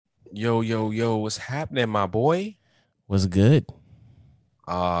Yo, yo, yo, what's happening, my boy? Was good.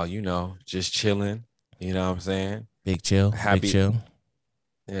 Just chilling. You know what I'm saying? Big chill. Big Happy. chill.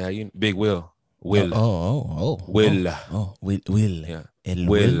 Yeah, Big Will. Oh, Will. oh, oh, oh, oh, Will. oh. Will. Yeah. El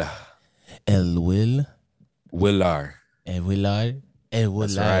will. Will. El will. Willar. El willar. El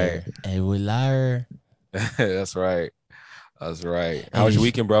That's right. willar. El willar. That's right. That's right. Hey, How was your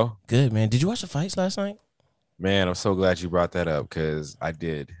weekend, bro? good, man. Did you watch the fights last night? Man, I'm so glad you brought that up because I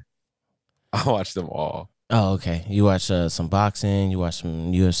did. I watched them all. Oh, okay. You watched some boxing. You watched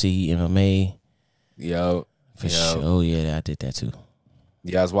some UFC, MMA. Yo. For sure. Yo. Oh, yeah, I did that too.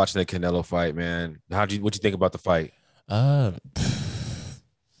 Yeah, I was watching the Canelo fight, man. What you think about the fight? Uh,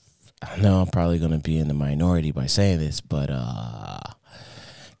 I know I'm probably gonna be in the minority by saying this, but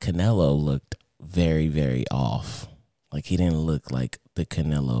Canelo looked very, very off. Like he didn't look like the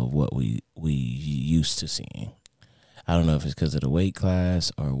Canelo of what we used to seeing. I don't know if it's because of the weight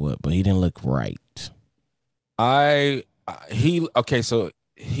class or what, but he didn't look right. I he okay, so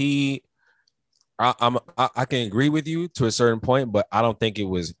he I can agree with you to a certain point, but I don't think it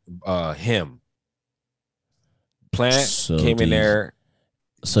was him. Plant So came do in you? there.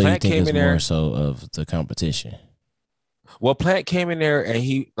 So you Plant think came it's in more there. so of the competition? Well, Plant came in there and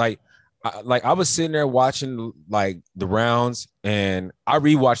he like I was sitting there watching like the rounds, and I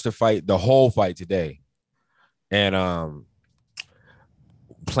rewatched the whole fight today. And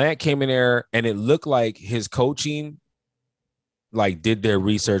Plant came in there and it looked like his coaching like did their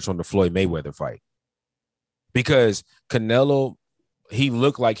research on the Floyd Mayweather fight, because Canelo, he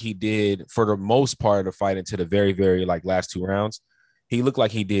looked like he did for the most part of the fight until the very, very like last two rounds. He looked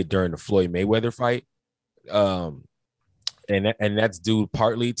like he did during the Floyd Mayweather fight. Um, and that's due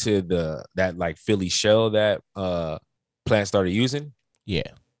partly to that like Philly shell that Plant started using.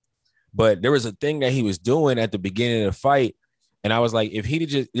 Yeah. But there was a thing that he was doing at the beginning of the fight. And I was like, if he'd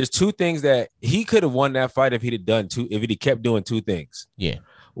just, there's two things that he could have won that fight if he'd have done two, if he'd kept doing two things. Yeah.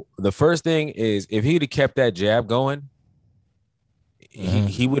 The first thing is if he'd have kept that jab going, Mm-hmm.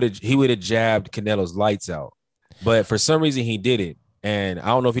 he would have jabbed Canelo's lights out. But for some reason he didn't. And I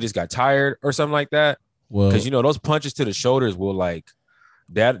don't know if he just got tired or something like that. Because Well, those punches to the shoulders will like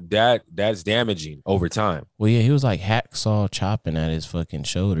that's damaging over time. well, yeah, he was like hacksaw chopping at his fucking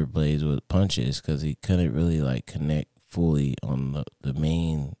shoulder blades with punches because he couldn't really like connect fully on the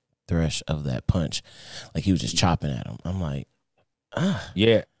main thresh of that punch. Like he was just chopping at him. I'm like,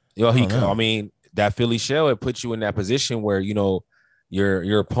 Yeah. I don't I know. mean, that Philly shell, it puts you in that position where,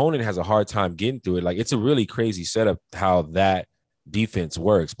 your opponent has a hard time getting through it. Like it's a really crazy setup how that defense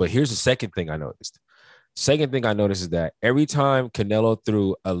works. But here's the second thing I noticed. Second thing I noticed is that every time Canelo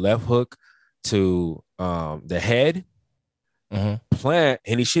threw a left hook to the head, Mm-hmm. Plant,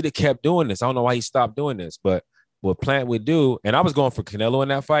 and he should have kept doing this. I don't know why he stopped doing this, but what Plant would do, and I was going for Canelo in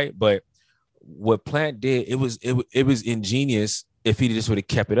that fight, but what Plant did, it was ingenious if he just would have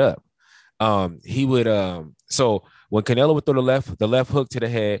kept it up. He would so when Canelo would throw the left hook to the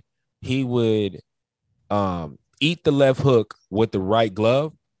head, he would eat the left hook with the right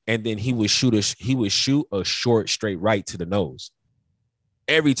glove, and then he would shoot a short straight right to the nose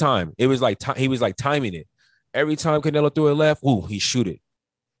every time. It was like he was like timing it. Every time Canelo threw it left, ooh, he shoot it.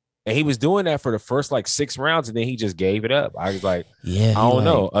 And he was doing that for the first like 6 rounds, and then he just gave it up. I was like, Yeah, I he don't like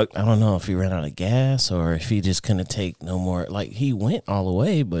know. I don't know if he ran out of gas or if he just couldn't take no more. Like he went all the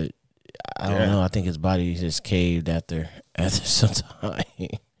way, but I don't Yeah. know. I think his body just caved after some time.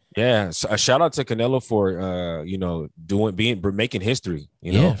 Yeah. So a shout out to Canelo for making history,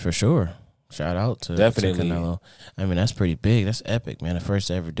 Yeah, for sure. Shout out to Definitely. Canelo. I mean, that's pretty big. That's epic, man. The first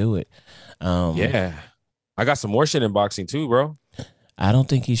to ever do it. Um, Yeah. I got some more shit in boxing too, bro. I don't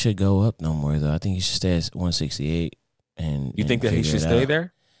think he should go up no more though. I think he should stay at 168 You think and that he figure should it stay out.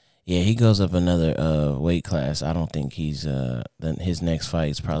 there? Yeah, he goes up another weight class. I don't think he's then his next fight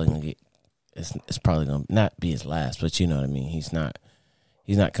is probably gonna get it's probably gonna not be his last, but you know what I mean. He's not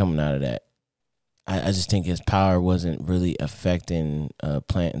coming out of that. I just think his power wasn't really affecting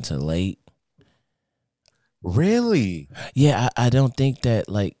Plant until late. Really? Yeah, I don't think that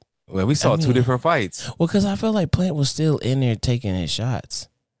like Well, we I saw two mean different fights. well, because I feel like Plant was still in there taking his shots,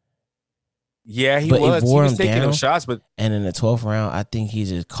 Yeah, he but it was. He wore was him taking them down. shots, but And in the 12th round, I think he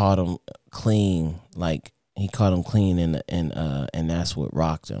just caught him clean. Like he caught him clean, and that's what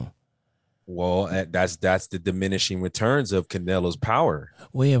rocked him. well, that's the diminishing returns of Canelo's power.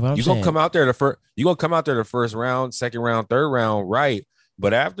 Well, yeah, but I'm You gonna saying, come out there the first. You gonna come out there the first round, second round, third round, right?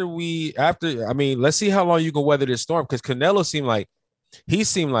 But I mean, let's see how long you can weather this storm. Because Canelo seemed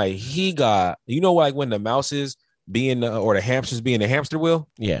like he got, like when the mouses being or the hamsters being the hamster wheel.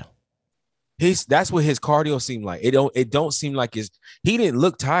 yeah, that's what his cardio seemed like. It don't seem like he didn't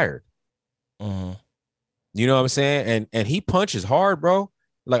look tired. Mm-hmm. You know what I'm saying? And he punches hard, bro.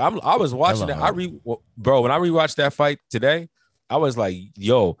 Like I was watching that. Bro, when I rewatched that fight today, I was like,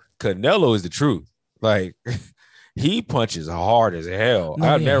 yo, Canelo is the truth. Like he punches hard as hell. No,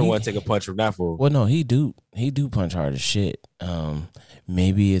 I yeah, never want to take a punch from that fool. Well, no, he do punch hard as shit.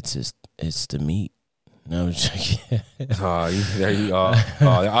 Maybe it's the meat. No, I'm just There you are.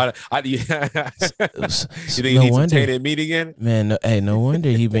 You think he needs some tainted meat again? Man, no wonder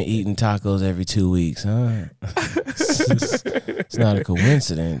he been eating tacos every 2 weeks, huh? It's not a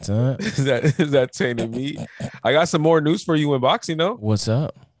coincidence, huh? Is that tainted meat? I got some more news for you in boxing, though. What's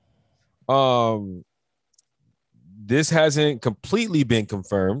up? This hasn't completely been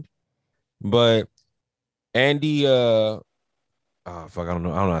confirmed, but Andy, fuck, I don't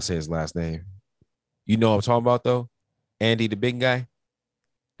know how to say his last name. You know what I'm talking about though? Andy, the big guy,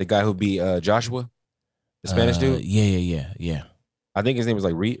 the guy who beat Joshua, the Spanish dude. Yeah. I think his name was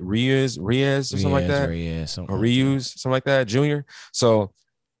like Reyes or something like that. Something like that. Junior. So,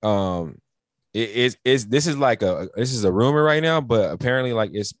 this is a rumor right now, but apparently,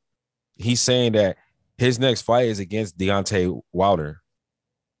 like he's saying that his next fight is against Deontay Wilder.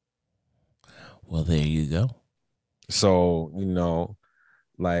 Well, there you go. So,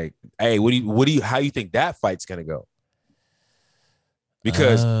 like, hey, how you think that fight's gonna go?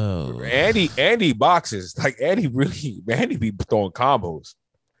 Because Andy boxes, like Andy be throwing combos.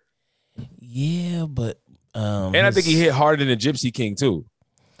 Yeah, but and I think he hit harder than the Gypsy King too.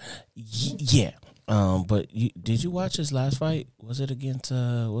 Yeah. But did you watch his last fight? Wasn't it against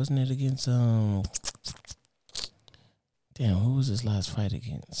damn, who was his last fight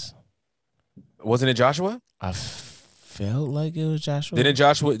against? Wasn't it Joshua? I felt like it was Joshua.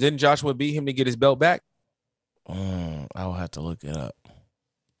 Didn't Joshua beat him to get his belt back? I'll have to look it up.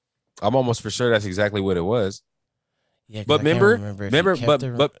 I'm almost for sure that's exactly what it was. Yeah, but remember,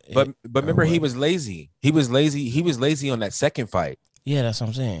 he was lazy. He was lazy on that second fight. Yeah, that's what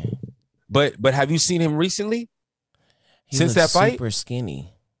I'm saying. But have you seen him recently? Since that fight? Super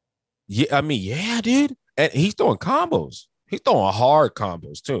skinny. Yeah, I mean, yeah, dude. And he's throwing combos. He's throwing hard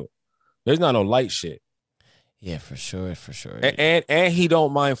combos too. There's not no light shit. Yeah, for sure. And he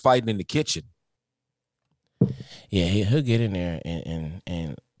don't mind fighting in the kitchen. Yeah, he'll get in there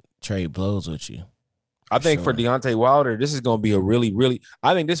and trade blows with you. I think for Deontay Wilder, this is going to be a really,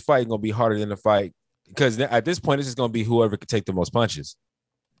 I think this fight is going to be harder than the fight because at this point, this is going to be whoever could take the most punches.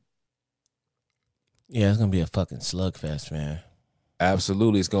 Yeah, it's going to be a fucking slugfest, man.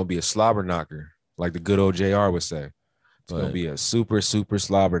 Absolutely. It's going to be a slobber knocker, like the good old JR would say. It's going to be a super, super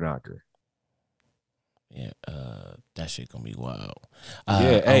slobber knocker. Yeah, that shit going to be wild.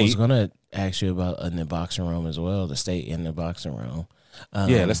 I was going to ask you about in the boxing room as well, to stay in the boxing room.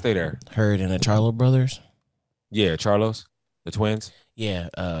 Yeah, let's stay there. Hurd and the Charlo brothers. Yeah, Charlos, the twins. Yeah,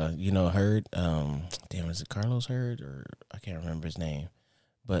 Hurd. Damn, is it Carlos Hurd or I can't remember his name,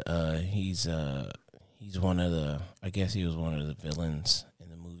 but he's one of the. I guess he was one of the villains in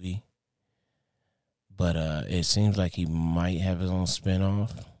the movie. But it seems like he might have his own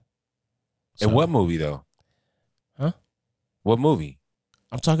spinoff. So, in what movie though? Huh? What movie?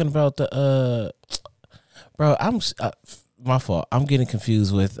 I'm talking about the bro. My fault. I'm getting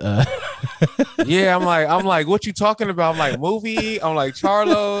confused with Yeah, I'm like, what you talking about? I'm like, movie? I'm like,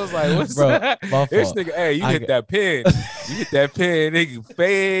 Charlos? Like, what's that? This nigga, hey, you hit that pin. You hit that pin, nigga,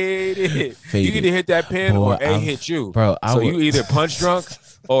 fade it. You either hit that pin or A hit you. Bro, you either punch drunk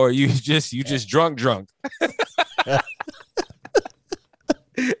or you just drunk.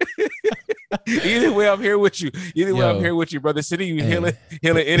 Either way, I'm here with you. I'm here with you, brother. Sitting you healing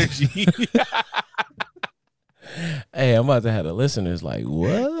energy. Hey, I'm about to have the listeners like,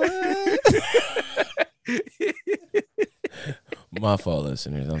 what? My fault,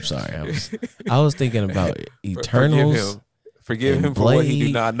 listeners. I'm sorry. I was thinking about Eternals. Forgive him for what he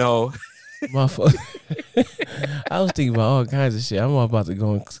do not know. My fault. I was thinking about all kinds of shit. I'm about to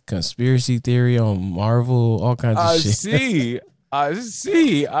go in conspiracy theory on Marvel, all kinds of shit. I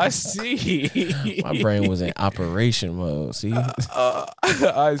see. My brain was in operation mode. See, I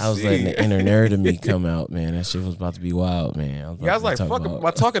was letting the inner nerd of me come out, man. That shit was about to be wild, man. I was like, fuck, am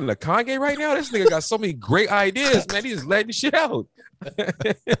I talking to Kanye right now? This nigga got so many great ideas, man. He's just letting shit out.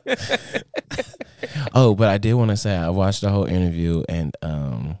 Oh, but I did want to say I watched the whole interview and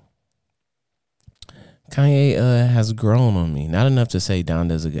Kanye has grown on me. Not enough to say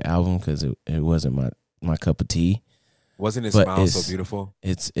Donda's a good album because it wasn't my cup of tea. Wasn't his smile so beautiful?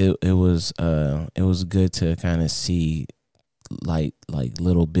 It was good to kind of see like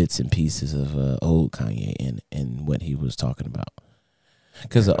little bits and pieces of old Kanye and what he was talking about.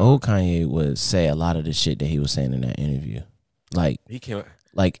 Because the old Kanye would say a lot of the shit that he was saying in that interview. Like, he came.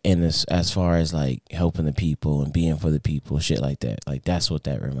 like in this, as far as like helping the people and being for the people, shit like that. Like that's what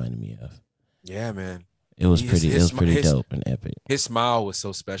that reminded me of. Yeah, man. It was pretty dope and epic. His smile was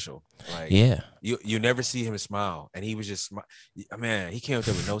so special. Like, yeah, you never see him smile, and he was just man. He came up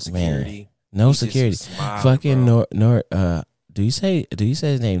there with no security. Man, no he security. Smiled, fucking bro. do you say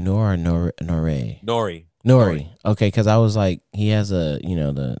his name Nor or Nori? Nori. Okay, because I was like, he has a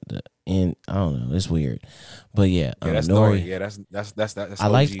the in, I don't know, it's weird, but yeah, that's Nori. Yeah, that's I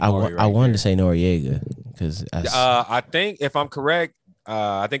like Nori I wanted to say Noriega because I think if I'm correct,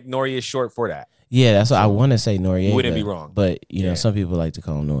 I think Nori is short for that. Yeah, that's what I want to say Noriega. You wouldn't be wrong, but you know some people like to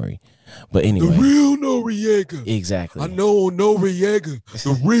call him Nori. But anyway, the real Noriega. Exactly. I know Noriega,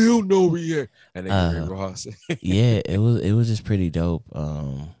 the real Noriega. And then Ross. Yeah, it was just pretty dope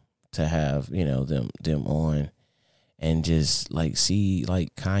to have them on and just like see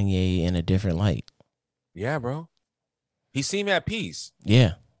like Kanye in a different light. Yeah, bro. He seemed at peace.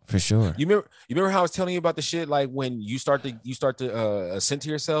 Yeah, for sure. You remember how I was telling you about the shit like when you start to assent to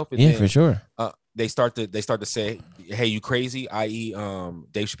yourself. And yeah, then, for sure. They start to say, "Hey, you crazy?" I.e.,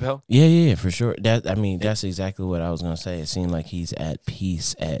 Dave Chappelle. Yeah, for sure. That's exactly what I was gonna say. It seemed like he's at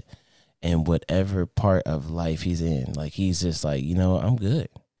peace in whatever part of life he's in. Like he's just like, I'm good.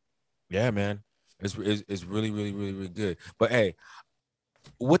 Yeah, man. It's really, really, really, really good. But hey,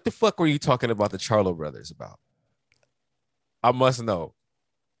 what the fuck were you talking about the Charlo brothers about? I must know.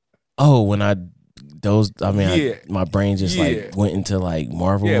 Oh, my brain just like went into like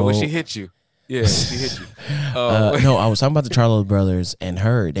Marvel. Yeah, mode. when she hit you. Yeah, she hit you. No, I was talking about the Charlo brothers and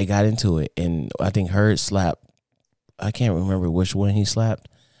Heard. They got into it, and I think Heard slapped. I can't remember which one he slapped,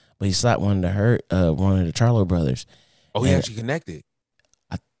 but he slapped one of the Charlo brothers. Oh, he actually connected.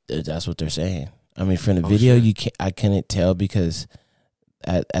 That's what they're saying. I mean, from the video, shit. I couldn't tell because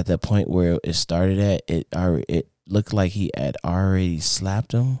at the point where it started at, it looked like he had already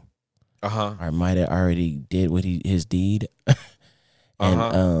slapped him. Or might have already did his deed.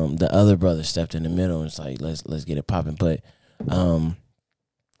 And the other brother stepped in the middle and it's like, let's get it popping. But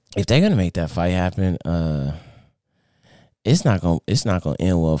if they're gonna make that fight happen, it's not gonna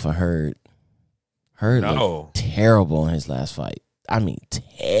end well for Heard. Heard looked terrible in his last fight. I mean,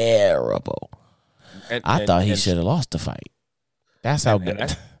 terrible. I thought he should have lost the fight. That's how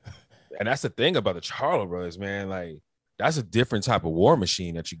bad. And that's the thing about the Charlo brothers, man. Like, that's a different type of war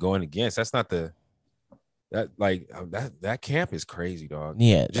machine that you're going against. That's not that camp is crazy, dog.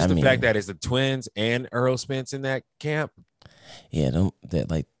 Yeah, just the fact that it's the twins and Earl Spence in that camp. Yeah,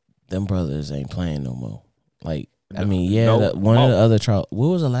 them brothers ain't playing no more. Like, one of the other Charles. What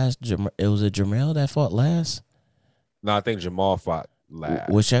was the last? It was a Jamel that fought last. No, I think Jamal fought last.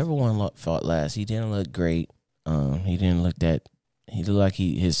 Whichever one fought last, he didn't look great. He didn't look that. He looked like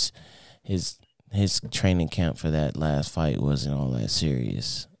his training camp for that last fight wasn't all that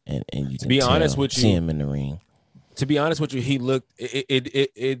serious. And you can see him in the ring. To be honest with you, he looked.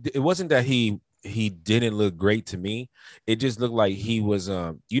 It wasn't that he didn't look great to me. It just looked like he was.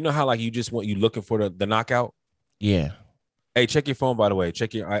 You know how like you looking for the knockout. Yeah. Hey, check your phone by the way.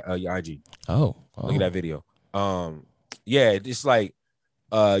 Check your IG. Oh, look at that video. Yeah, it's like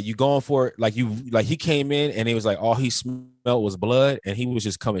you going for it. Like he came in and it was like all he smelled was blood, and he was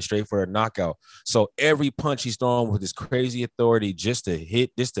just coming straight for a knockout. So every punch he's throwing with this crazy authority just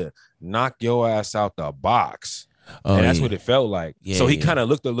to knock your ass out the box. And that's what it felt like. Yeah, so he kind of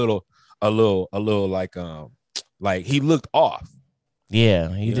looked a little like he looked off.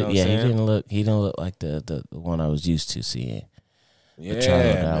 Yeah, he did. Yeah, he didn't look like the one I was used to seeing. Yeah, the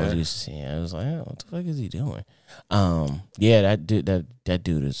Charlo that I was used to seeing. I was like, oh, what the fuck is he doing? Yeah, that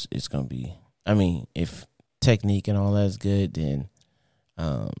dude is gonna be. I mean, if technique and all that's good, then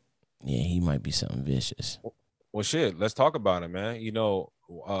yeah, he might be something vicious. Well, shit, let's talk about him, man. The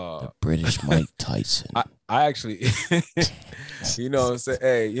British Mike Tyson. I actually, say,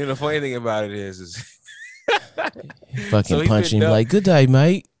 hey, the funny thing about it is fucking punch him like, good day,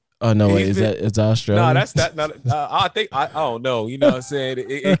 mate. Oh no, wait, it's Australia? No, that's not. I think I don't know. You know what I'm saying?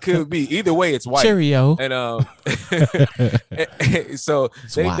 It could be either way. It's white. Cheerio. And so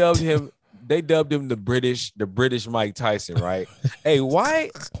they dubbed him the British Mike Tyson, right? Hey, why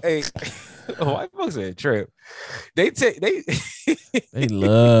folks are a trip? They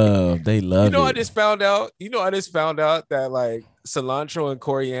love. I just found out that like cilantro and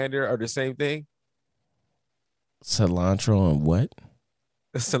coriander are the same thing. Cilantro and what?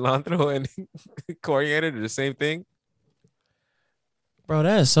 Cilantro and coriander are the same thing. Bro,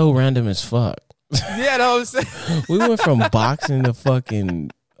 that is so random as fuck. Yeah, no, I'm saying. We went from boxing to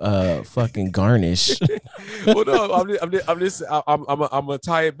fucking fucking garnish. Well, no, I'm gonna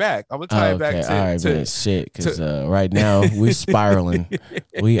tie it back. I'm gonna tie it back Okay, to all right, man. Shit, because right now we're spiraling.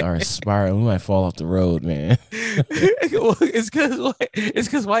 We are spiraling. We might fall off the road, man. It's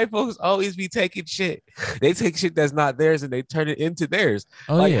because white folks always be taking shit. They take shit that's not theirs and they turn it into theirs.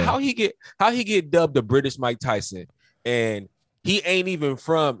 Oh Like yeah. how he get dubbed the British Mike Tyson, and he ain't even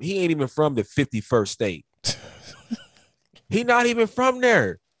from the 51st state. He not even from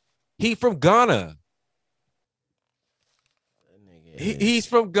there. He from Ghana. He's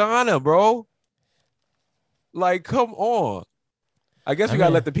from Ghana, bro. Like, come on. I guess we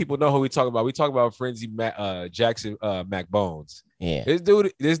gotta let the people know who we talk about. We talk about Frenzy Jackson Mac Bones. Yeah. This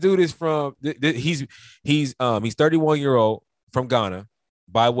dude is from he's 31-year-old from Ghana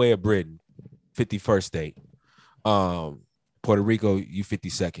by way of Britain, 51st state. Puerto Rico, you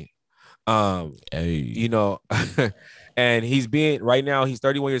 52nd. Hey. You know, and he's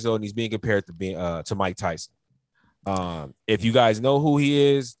 31 years old and he's being compared to Mike Tyson. If you guys know who he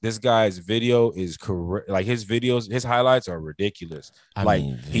is, this guy's video is correct. Like his highlights are ridiculous.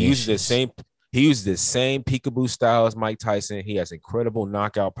 He uses the same peekaboo style as Mike Tyson. He has incredible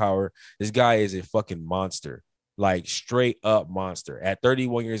knockout power. This guy is a fucking monster, like straight up monster. At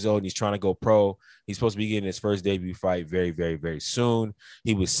 31 years old, he's trying to go pro. He's supposed to be getting his first debut fight very, very, very soon.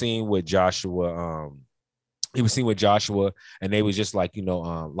 He was seen with Joshua. And they was just like,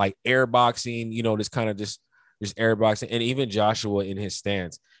 like air boxing, this kind of just air boxing. And even Joshua in his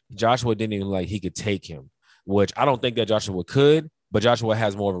stance, Joshua didn't even like he could take him, which I don't think that Joshua could, but Joshua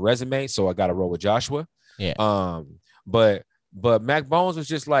has more of a resume. So I got to roll with Joshua. Yeah. But Mac Bones was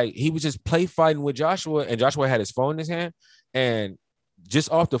just like, he was just play fighting with Joshua, and Joshua had his phone in his hand, and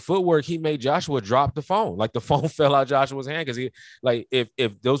just off the footwork, he made Joshua drop the phone. Like the phone fell out Joshua's hand because he, like, if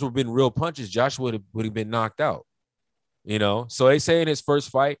those would have been real punches, Joshua would have been knocked out. So they say in his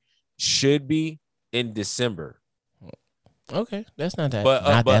first fight should be in December. Okay, that's not that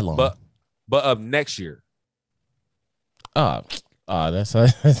that long. But of next year. That's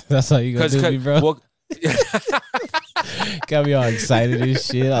how you gonna do me, bro. Well, got me all excited and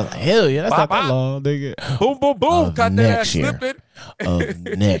shit. I was like, hell yeah, that's not that long, nigga. Boom, boom, boom. Got that ass slipping. Of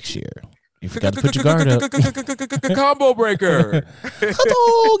next year. You forgot to put your guard up. Combo breaker.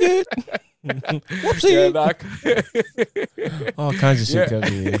 Whoopsie. All kinds of shit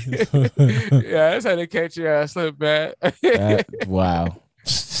coming in. Yeah, that's how they catch your ass slip, man. Wow.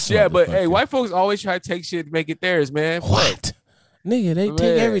 Yeah, but hey, white folks always try to take shit to make it theirs, man. What? Nigga, they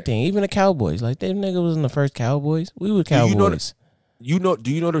take everything, even the Cowboys. Like, them nigga was in the first Cowboys. We were Cowboys. Do you know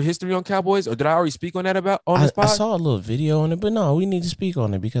the history on Cowboys, or did I already speak on that on this pod? I saw a little video on it, but no, we need to speak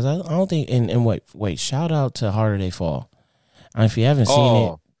on it because I don't think. And wait, shout out to Harder They Fall. If you haven't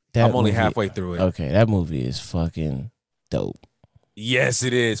seen it, I'm only halfway through it. Okay, that movie is fucking dope. Yes,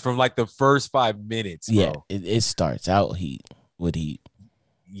 it is. From like the first 5 minutes, bro. Yeah, it starts out with heat.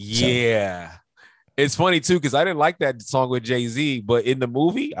 Yeah. So. It's funny too because I didn't like that song with Jay-Z, but in the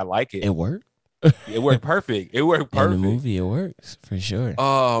movie, I like it. It worked. It worked perfect. In the movie, it works for sure.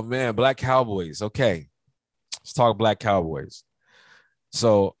 Oh man, Black Cowboys. Okay, let's talk Black Cowboys.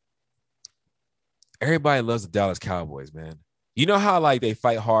 So everybody loves the Dallas Cowboys, man. You know how like they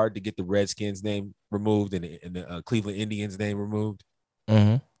fight hard to get the Redskins name removed and the Cleveland Indians name removed.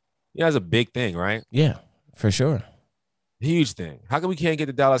 Mm-hmm. Yeah, that's a big thing, right? Yeah, for sure. Huge thing. How come we can't get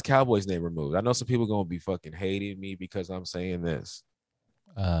the Dallas Cowboys name removed? I know some people are gonna be fucking hating me because I'm saying this.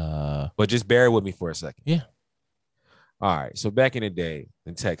 But just bear with me for a second. Yeah. All right. So back in the day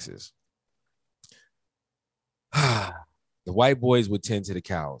in Texas, the white boys would tend to the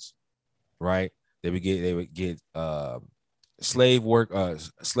cows, right? They would get slave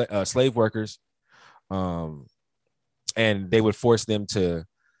workers, and they would force them to,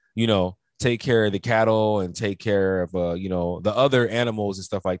 take care of the cattle and take care of the other animals and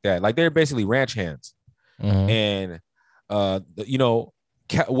stuff like that. Like they're basically ranch hands, and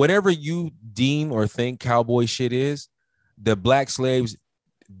whatever you deem or think cowboy shit is, the black slaves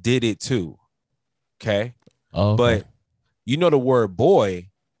did it too. Okay. Oh, okay. But the word boy,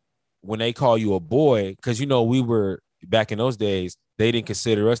 when they call you a boy, because we were back in those days, they didn't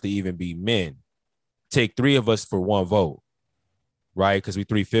consider us to even be men. Take 3 of us for 1 vote, right? Because we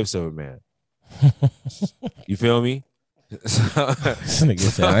 3/5 of a man. You feel me? This nigga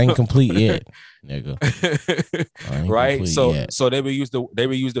said, I ain't complete yet, nigga. Right? So they would use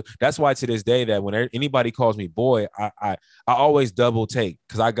the. That's why to this day that when anybody calls me boy, I always double take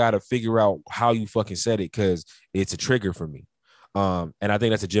because I gotta figure out how you fucking said it because it's a trigger for me. And I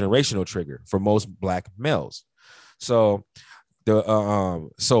think that's a generational trigger for most black males. So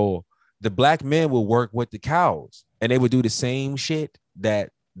the black men will work with the cows and they would do the same shit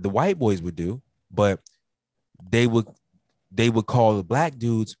that the white boys would do, but they would call the black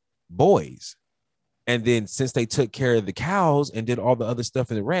dudes boys. And then since they took care of the cows and did all the other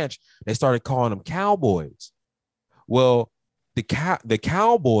stuff in the ranch, they started calling them cowboys. Well, the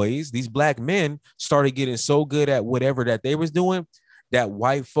cowboys, these black men, started getting so good at whatever that they was doing that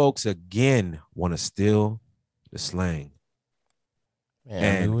white folks again want to steal the slang.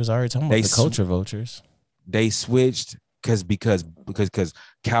 Man, and we was already talking about the culture vultures. They switched because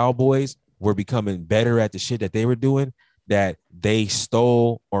cowboys were becoming better at the shit that they were doing, that they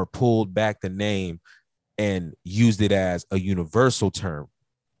stole or pulled back the name and used it as a universal term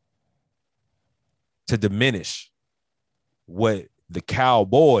to diminish what the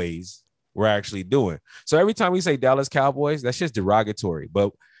Cowboys were actually doing. So every time we say Dallas Cowboys, that's just derogatory.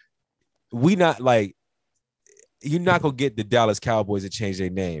 But we not like, you're not gonna get the Dallas Cowboys to change their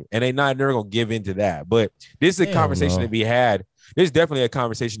name, and they're gonna give into that. But this is a conversation to be had. There's definitely a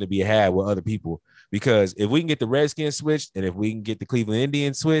conversation to be had with other people, because if we can get the Redskins switched and if we can get the Cleveland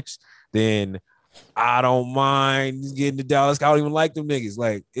Indians switched, then I don't mind getting the Dallas. I don't even like them niggas.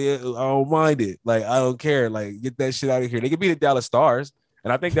 Like, I don't mind it. Like, I don't care. Like, get that shit out of here. They could be the Dallas Stars,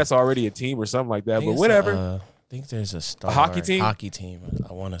 and I think that's already a team or something like that. But whatever. I think there's a hockey team.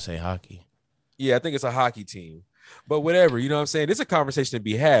 I want to say hockey. Yeah, I think it's a hockey team. But whatever, you know what I'm saying? It's a conversation to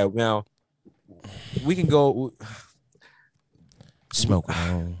be had. Now, we can go smoke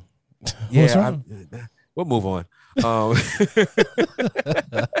on. Yeah, we'll move on.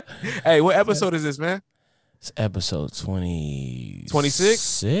 Hey, what episode is this, man? It's episode 20. 26?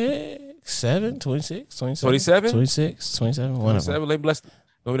 7, 26, 27? 27? 26, 27, one of them.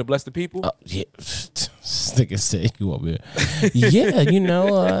 Want me to bless the people? Yeah. Nigga said you want me to. Yeah, you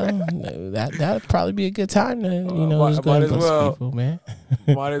know, that'd probably be a good time to, you know, just go and bless people, man.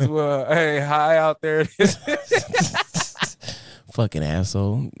 Might as well. Hey, hi out there. Fucking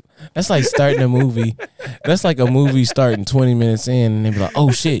asshole. That's like starting a movie. That's like a movie starting 20 minutes in, and they be like,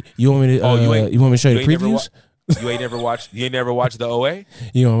 "Oh shit, you want me to? You want me to show you the previews? You ain't never watched. You ain't never watched the OA.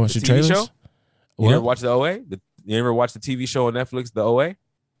 You don't watch the trailers? Show? You never watched the OA? You ever watched the TV show on Netflix, the OA?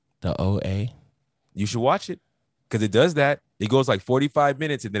 The OA. You should watch it, because it does that. It goes like 45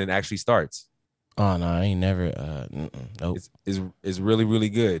 minutes and then it actually starts. Oh no, I ain't never. Nope. It's really, really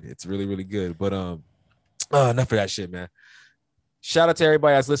good. It's really, really good. But enough of that shit, man. Shout out to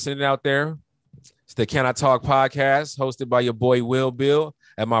everybody that's listening out there. It's the Can I Talk podcast, hosted by your boy Will Bill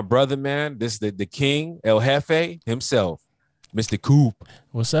and my brother, man. This is the king, El Jefe himself, Mr. Coop.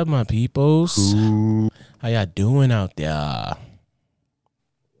 What's up, my peoples? Coop. How y'all doing out there?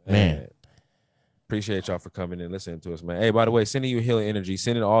 Man. Appreciate y'all for coming and listening to us, man. Hey, by the way, sending you healing energy,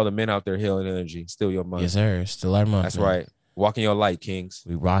 sending all the men out there healing energy. Still your month. Yes, sir. Still our month. That's right. Walking your light, kings.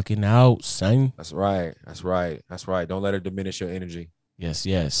 We rocking out, son. That's right. That's right. That's right. Don't let her diminish your energy. Yes,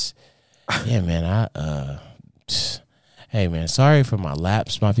 yes. Yeah, man. Hey, man. Sorry for my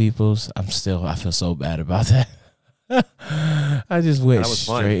lapse, my peoples. I feel so bad about that. I just went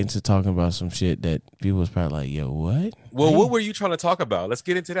straight into talking about some shit that people was probably like, yo, what? Well, what were you trying to talk about? Let's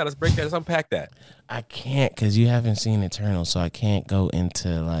get into that. Let's break that. Let's unpack that. I can't, because you haven't seen Eternal, so I can't go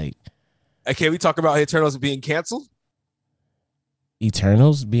into like. Can we talk about Eternals being canceled?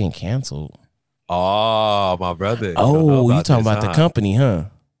 Eternals being canceled? Oh, my brother. Oh, you talking about the company, huh?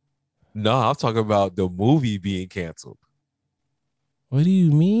 No, I'm talking about the movie being canceled. What do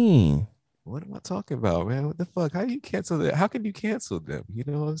you mean? What am I talking about, man? What the fuck? How do you cancel that? How can you cancel them? You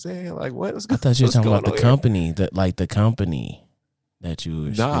know what I'm saying? Like, what? I thought you were talking about the company, the company that you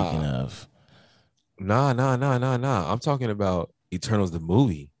were speaking of. Nah. I'm talking about Eternals, the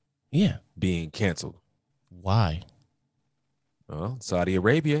movie. Yeah. Being canceled. Why? Well, Saudi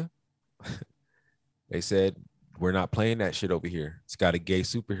Arabia. They said, we're not playing that shit over here. It's got a gay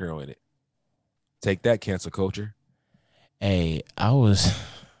superhero in it. Take that, cancel culture. Hey, I was...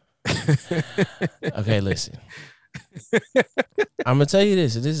 Okay, listen. I'm gonna tell you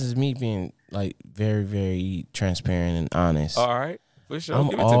this. This is me being like very, very transparent and honest. All right, for sure.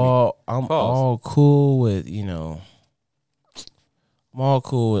 I'm all cool with, you know. I'm all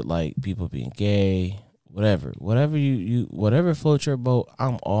cool with like people being gay, whatever floats your boat.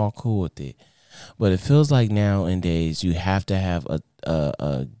 I'm all cool with it. But it feels like nowadays you have to have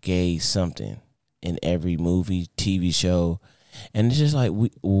a gay something in every movie, TV show. And it's just like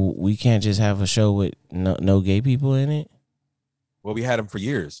we can't just have a show with no gay people in it. Well, we had them for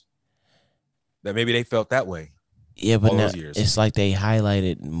years. That maybe they felt that way. Yeah, but now it's like they highlight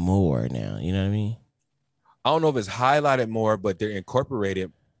it more now. You know what I mean? I don't know if it's highlighted more, but they're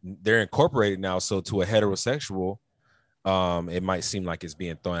incorporated. They're incorporated now. So to a heterosexual, it might seem like it's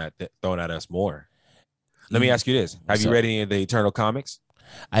being thrown at us more. Let me ask you this: have you read any of the Eternal comics?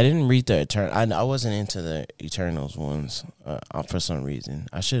 I didn't read the Eternal. I wasn't into the Eternals ones for some reason.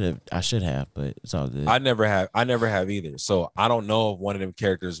 I should have, but it's all good. I never have either. So I don't know if one of them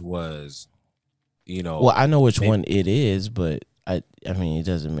characters was, Well, I know which one it is, but I mean, it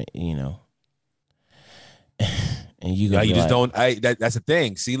doesn't make, and you you just don't. That's the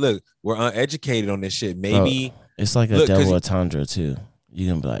thing. See, look, we're uneducated on this shit. Maybe bro, it's like a double entendre too. You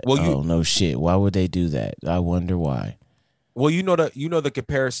can be like, well, no shit. Why would they do that? I wonder why. Well, the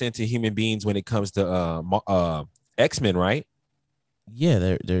comparison to human beings when it comes to X-Men, right?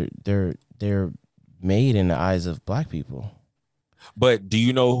 Yeah, they're made in the eyes of black people. But do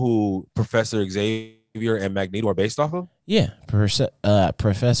you know who Professor Xavier and Magneto are based off of? Yeah,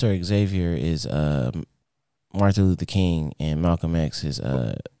 Professor Xavier is Martin Luther King, and Malcolm X is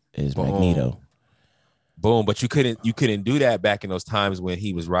Magneto. Boom! But you couldn't do that back in those times when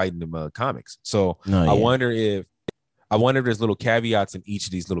he was writing them comics. So no, I wonder if there's little caveats in each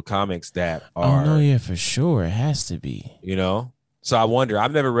of these little comics that are. Oh no, yeah, for sure, it has to be. So I wonder.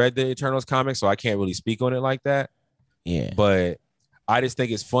 I've never read the Eternals comics, so I can't really speak on it like that. Yeah, but I just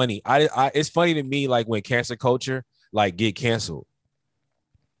think it's funny. It's funny to me, like when cancer culture like get canceled.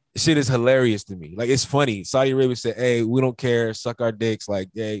 Shit is hilarious to me. Like, it's funny. Saudi Arabia said, "Hey, we don't care. Suck our dicks." Like,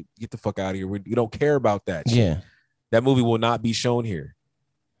 hey, get the fuck out of here. We don't care about that shit. Yeah, that movie will not be shown here.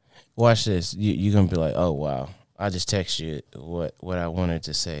 Watch this. You're gonna be like, "Oh wow." I just text you what I wanted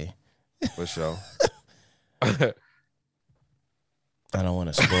to say. For sure. I don't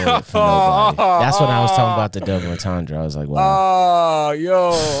want to spoil it for nobody. That's when I was talking about the double entendre. I was like, wow. Oh,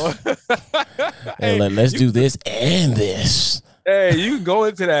 yo. Hey, let's do this and this. Hey, you can go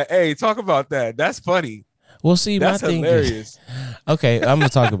into that. Hey, talk about that. That's funny. Well, see, that's my thing hilarious. Okay, I'm going to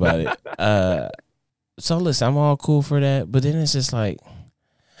talk about it. So, listen, I'm all cool for that. But then it's just like,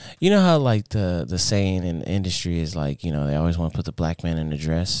 you know how like the saying in the industry is like, they always want to put the black man in the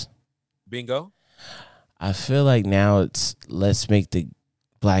dress. Bingo. I feel like now it's let's make the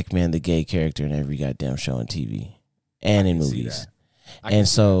black man the gay character in every goddamn show on TV and in movies. And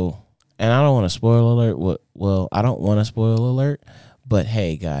so, and I don't want to spoil alert. Well, I don't want to spoil alert, but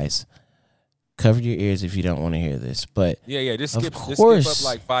hey, guys, cover your ears if you don't want to hear this. But yeah, just skip up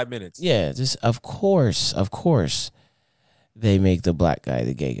like 5 minutes. Yeah, just of course, they make the black guy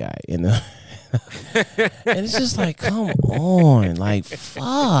the gay guy, and it's just like, come on, like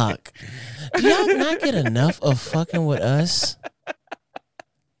fuck. Do y'all not get enough of fucking with us?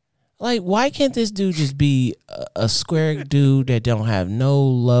 Like, why can't this dude just be a square dude that don't have no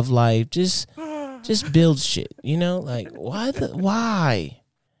love life? Just build shit, Like, why?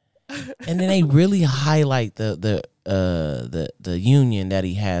 And then they really highlight the union that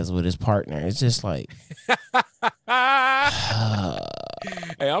he has with his partner. It's just like, hey,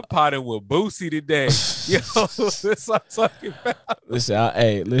 I'm potting with Boosie today. Yo, this I'm talking about.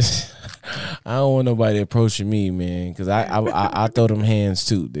 Listen, listen. I don't want nobody approaching me, man, because I throw them hands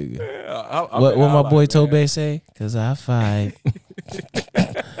too, nigga. What my boy Tobe say? Because I fight.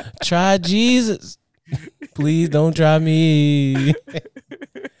 Try Jesus. Please don't try me.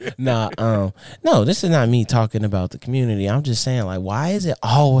 No, this is not me talking about the community. I'm just saying, like, why is it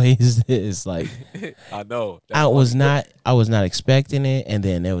always this? Like, I know. I was not expecting it, and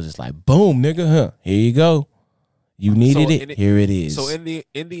then it was just like, boom, nigga, huh? Here you go. You needed it. Here it is. So in the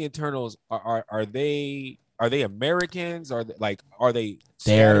Eternals, are they Americans? Are they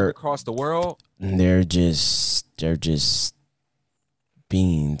scattered across the world? They're just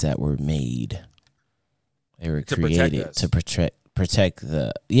beings that were made. They were created to protect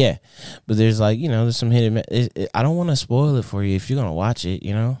the but there's like there's some hidden. I don't want to spoil it for you if you're gonna watch it.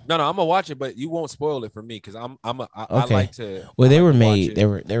 No, I'm gonna watch it, but you won't spoil it for me because I like to. Well, they were made. They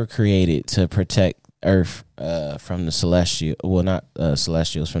were created to protect Earth from the celestial. Well, not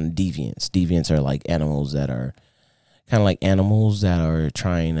celestials, from the deviants. Deviants are like animals that are kind of like animals that are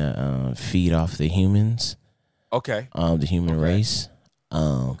trying to feed off the humans. Okay. The human race.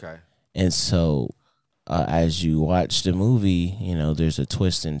 Okay. And so. As you watch the movie, there's a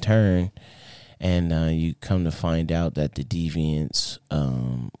twist and turn, and you come to find out that the deviants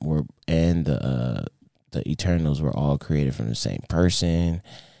were and the Eternals were all created from the same person,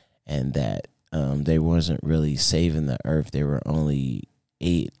 and that they wasn't really saving the Earth; they were only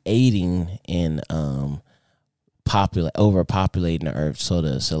aiding in overpopulating the Earth, so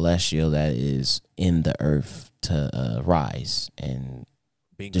the celestial that is in the Earth to rise and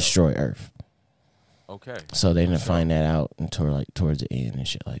destroy Earth. Okay. So they didn't find that out until like towards the end and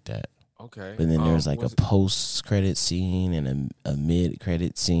shit like that. Okay. But then there's like a post-credit scene and a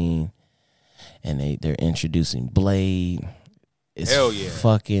mid-credit scene, and they're introducing Blade. It's hell yeah.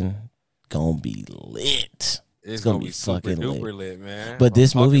 Fucking gonna be lit. It's gonna gonna be be super fucking lit. duper lit, man. But I'm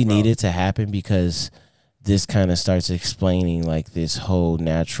this talking movie about. needed to happen because this kind of starts explaining like this whole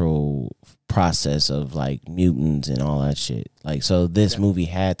natural process of like mutants and all that shit. Like, so this Now, movie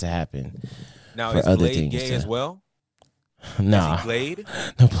had to happen now for is other Glade things gay as to. well? Is he Nah, Glade?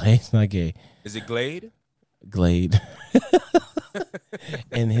 no, Blade's not gay. Is it Glade? Glade.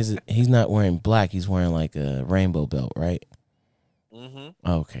 And he's not wearing black. He's wearing like a rainbow belt, right? Mm-hmm.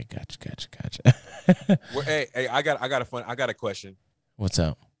 Okay, gotcha. Hey, I got a question. What's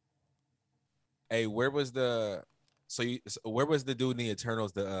up? Hey, where was the where was the dude in the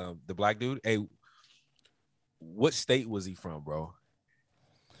Eternals, the black dude? Hey, what state was he from, bro?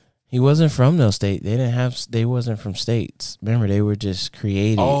 He wasn't from no state. They wasn't from states. Remember, they were just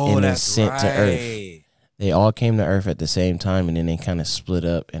created Oh, and then that's sent to Earth. right. They all came to Earth at the same time, and then they kind of split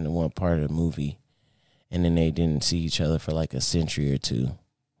up into one part of the movie, and then they didn't see each other for like a century or two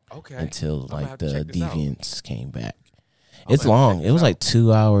Okay. until I'm gonna like have to the check this out. deviants came back. I'm It's gonna have to long. check It this was out. like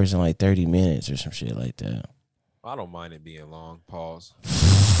 2 hours and like 30 minutes or some shit like that. I don't mind it being long. Pause.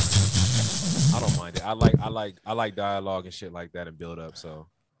 I don't mind it. I like dialogue and shit like that and build up. So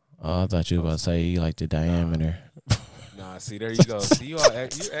Oh, I thought you were about to say you like the diameter. nah, see, there you go. See, you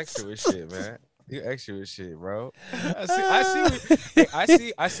extra with shit, man. You extra with shit, bro. I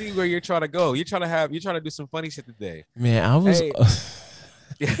see where you're trying to go. You're trying to do some funny shit today. Man, I was. Hey.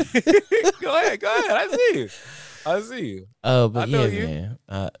 Go ahead. I see you. Oh, but I know yeah, you.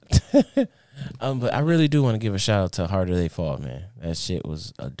 man. But I really do want to give a shout out to Harder They Fall, man. That shit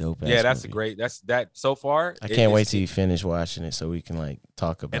was a dope ass Yeah, that's movie. a great. That so far. I can't wait till you finish watching it so we can like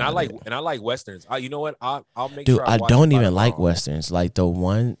talk about it. And I like westerns. You know what? I'll make Dude, sure I watch don't it by even like tomorrow. westerns. Like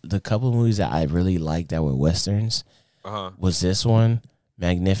the couple of movies that I really liked that were westerns was this one,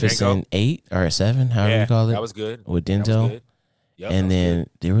 Magnificent Django? 8 or 7, however you call it. That was good. With That was Denzel. good. Yep, And that was then good.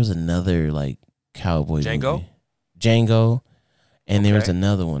 there was another like cowboy Django? movie. Django. And there was Okay.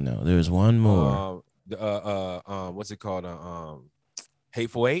 another one though. There was one more. What's it called?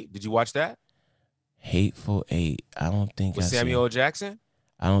 Hateful Eight. Did you watch that Hateful Eight. I don't think with I Samuel L. Jackson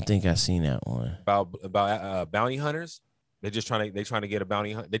I don't think I seen that one. about bounty hunters? They're trying to get a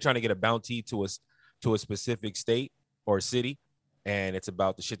bounty. They're trying to get a bounty to a specific state or city, and it's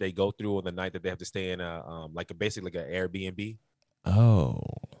about the shit they go through on the night that they have to stay in basically like an Airbnb Oh.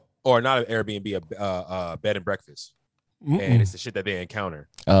 or not an Airbnb, a bed and breakfast, and it's the shit that they encounter.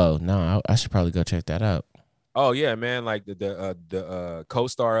 Oh no, I should probably go check that out. Oh yeah, man! Like the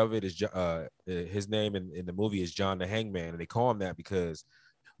co-star of it is his name in the movie is John the Hangman, and they call him that because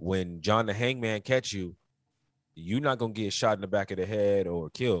when John the Hangman catch you, you're not gonna get shot in the back of the head or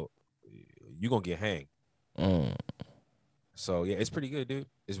killed. You're gonna get hanged. So yeah, it's pretty good, dude.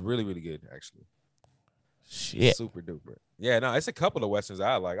 It's really, really good, actually. Shit. Super duper. Yeah, no, it's a couple of westerns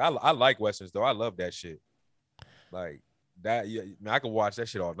I like. I like westerns though. I love that shit. Like that. Yeah, I can watch that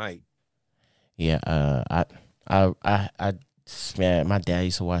shit all night. Yeah. Man, my dad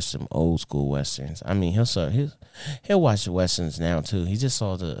used to watch some old school westerns. I mean, he'll watch the westerns now too. He just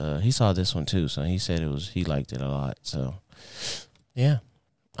saw he saw this one too, so he said he liked it a lot. So yeah.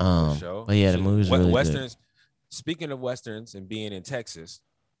 But yeah, the movie's really westerns. Good. Speaking of westerns and being in Texas,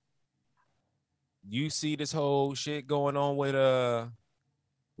 you see this whole shit going on with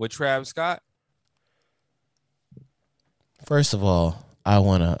Travis Scott? First of all, I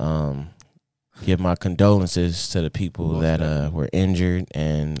want to give my condolences to the people that were injured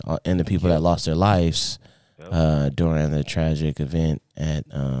and the people that lost their lives during the tragic event at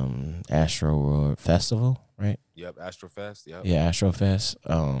AstroWorld Festival, right? Yep, Astrofest. Yep. Yeah, Astrofest.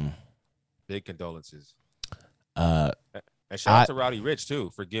 Big condolences. And shout out to Rowdy Rich too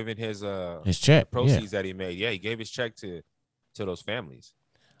for giving his check proceeds that he made. Yeah, he gave his check to those families.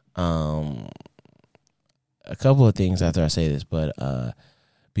 A couple of things after I say this, but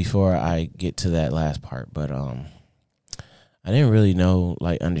before I get to that last part, but I didn't really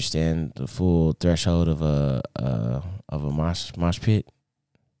understand the full threshold of a mosh pit.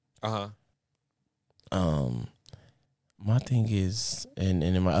 My thing is, and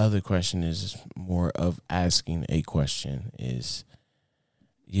then my other question is more of asking a question is,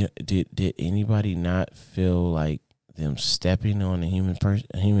 did anybody not feel like them stepping on a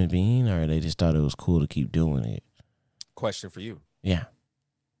human being, or they just thought it was cool to keep doing it? Question for you. Yeah.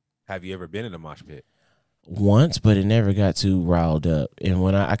 Have you ever been in a mosh pit? Once, but it never got too riled up. And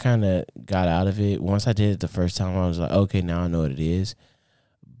when I kind of got out of it, once I did it the first time, I was like, okay, now I know what it is.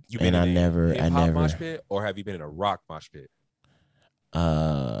 I never mosh pit, or have you been in a rock mosh pit?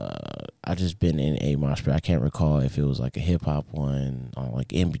 I just been in a mosh pit. I can't recall if it was like a hip hop one or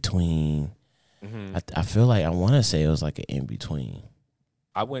like in between. I feel like I want to say it was like an in between.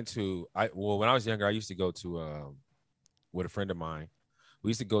 I went to well when I was younger, I used to go to with a friend of mine. We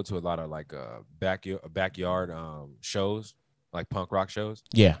used to go to a lot of like backyard shows, like punk rock shows.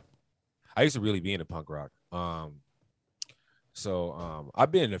 Yeah. I used to really be into punk rock. I've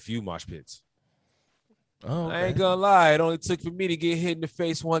been in a few mosh pits. Oh, I ain't okay. gonna lie, it only took for me to get hit in the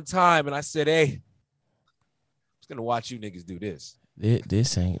face one time, and I said, "Hey, I'm just gonna watch you niggas do this."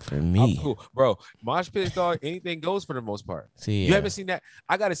 This ain't for I'm me. cool, bro. Mosh pits, dog. Anything goes for the most part. See, You yeah. haven't seen that?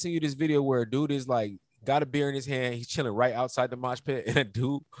 I gotta send you this video where a dude is like got a beer in his hand. He's chilling right outside the mosh pit, and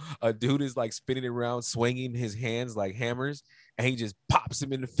a dude is like spinning around, swinging his hands like hammers, and he just pops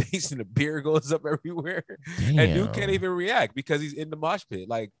him in the face, and the beer goes up everywhere. And dude can't Damn. even react because he's in the mosh pit.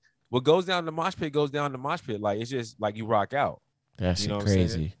 Like what goes down the mosh pit goes down the mosh pit. Like it's just like you rock out. That You know shit what I'm saying?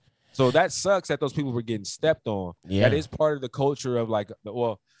 crazy. So that sucks that those people were getting stepped on. Yeah. That is part of the culture of like,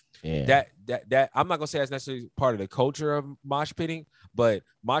 well, Yeah. that I'm not gonna say that's necessarily part of the culture of mosh pitting, but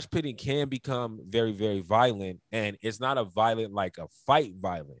mosh pitting can become very, very violent, and it's not a violent like a fight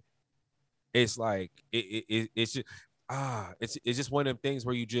violent. It's like it's just it's just one of them things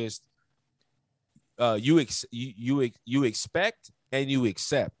where you just you expect and you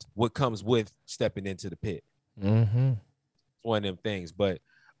accept what comes with stepping into the pit. Mm-hmm. One of them things. But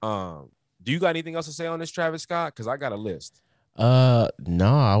do you got anything else to say on this Travis Scott? Because I got a list. No,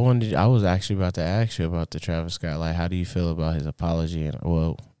 I was actually about to ask you about the Travis Scott. Like, how do you feel about his apology? And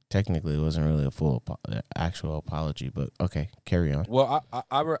well, technically, it wasn't really a full actual apology, but okay, carry on. Well,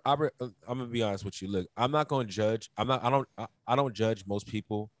 I'm gonna be honest with you. Look, I'm not gonna judge. I don't judge most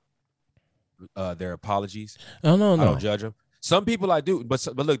people. Their apologies. Oh no, I don't no. judge them. Some people I do, but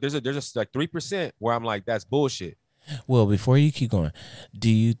look, there's just like 3% where I'm like, that's bullshit. Well, before you keep going, do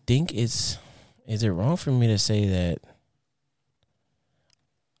you think is it wrong for me to say that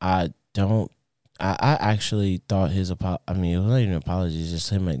I don't? I actually thought his I mean, it was not even an apology, it's just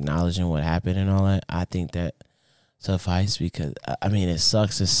him acknowledging what happened and all that. I think that suffice because I mean, it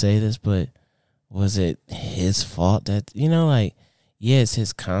sucks to say this, but was it his fault that like? Yeah, it's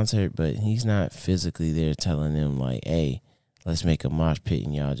his concert, but he's not physically there telling them like, "Hey, let's make a mosh pit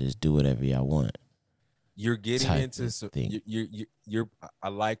and y'all just do whatever y'all want." You're getting Type into of some. thing. You're. I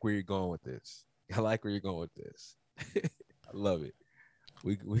like where you're going with this. I like where you're going with this. I love it.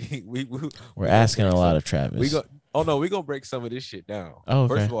 We're we gonna asking break a lot some. of We Travis. go. Oh no, we gonna break some of this shit down. Oh,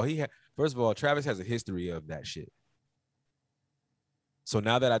 First okay. of all, First of all, Travis has a history of that shit. So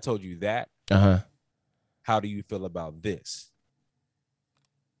now that I told you that, Uh-huh. how do you feel about this?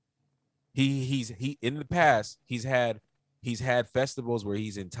 He in the past he's had festivals where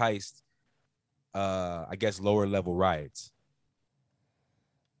he's enticed I guess lower level riots.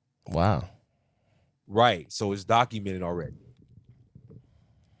 Wow. Right. So it's documented already.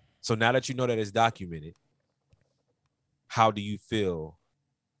 So now that you know that it's documented, how do you feel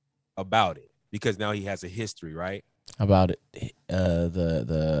about it? Because now he has a history, right? About it,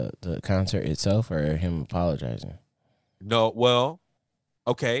 the concert itself or him apologizing? No, well,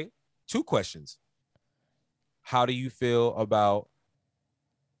 okay. Two questions. How do you feel about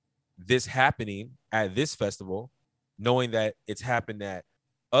this happening at this festival, knowing that it's happened at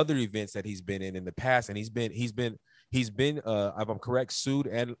other events that he's been in the past, and he's been if I'm correct, sued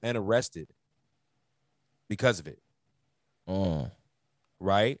and arrested because of it.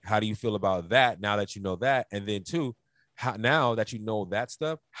 Right? How do you feel about that now that you know that? And then two, how now that you know that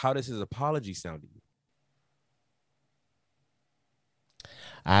stuff, how does his apology sound to you?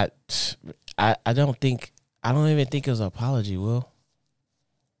 I don't even think it was an apology, Will.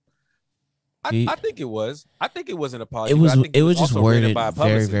 I think it was. I think it was an apology. It was but I think it was just also written worded by a very,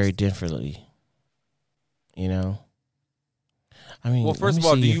 publicist. very differently. I mean, Well, first of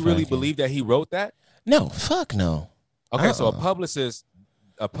all, do you really believe that he wrote that? No, fuck no. Okay, so a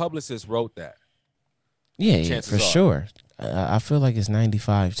publicist wrote that. Yeah, for sure. I feel like it's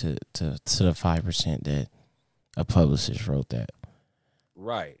 95 to the 5% that a publicist wrote that.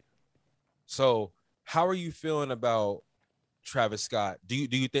 Right. So, how are you feeling about Travis Scott? Do you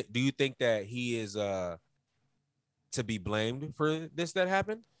think that he is to be blamed for this that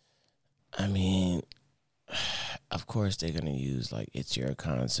happened? I mean, of course they're gonna use like it's your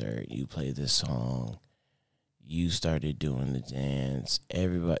concert. You play this song. You started doing the dance.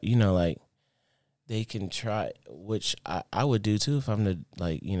 Everybody, like they can try, which I would do too if I'm the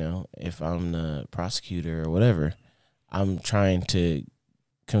if I'm the prosecutor or whatever. I'm trying to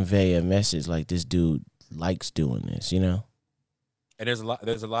convey a message like this dude likes doing this, And there's a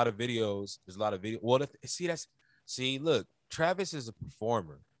lot of videos. Well, look, Travis is a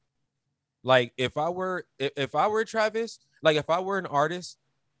performer. Like if I were Travis, like if I were an artist,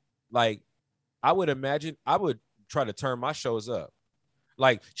 like I would imagine I would try to turn my shows up.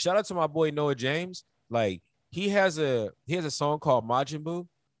 Like, shout out to my boy Noah James. Like, he has a song called Majin Buu,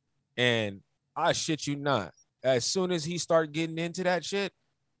 and I shit you not. As soon as he started getting into that shit,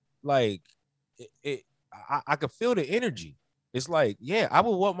 like I could feel the energy. It's like, yeah, I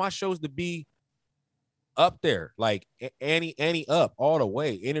would want my shows to be up there, like Annie up all the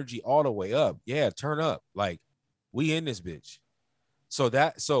way, energy all the way up. Yeah, turn up. Like, we in this bitch.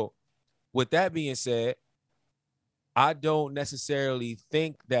 So with that being said, I don't necessarily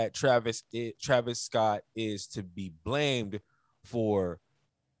think that Travis Scott is to be blamed for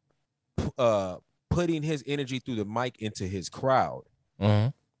uh putting his energy through the mic into his crowd. Mm-hmm.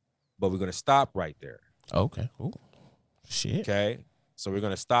 But we're gonna stop right there. Okay. Ooh. Shit. Okay. So we're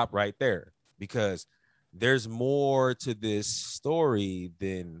gonna stop right there because there's more to this story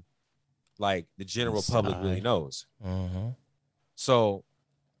than like the general public really knows. Mm-hmm. So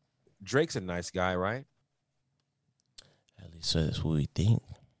Drake's a nice guy, right? At least that's what we think.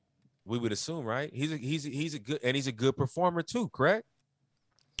 We would assume, right? He's a good performer too, correct?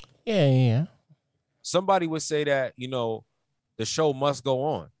 Yeah. Somebody would say that, the show must go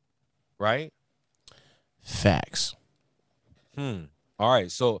on, right? Facts. All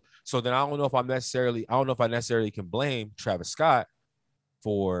right. So then I don't know if I necessarily can blame Travis Scott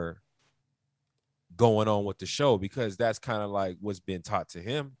for going on with the show, because that's kind of like what's been taught to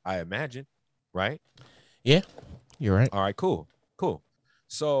him, I imagine, right? Yeah, you're right. All right, cool.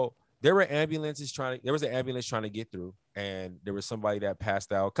 So there was an ambulance trying to get through, and there was somebody that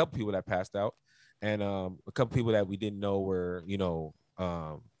passed out, a couple people that passed out, and a couple people that we didn't know were,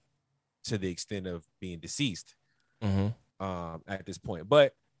 to the extent of being deceased. At this point.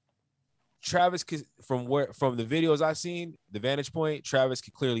 But Travis, from the videos I've seen, the vantage point, Travis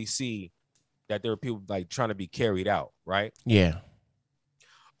could clearly see that there were people like trying to be carried out, right? Yeah.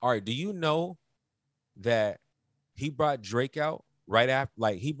 All right. Do you know that he brought Drake out right after,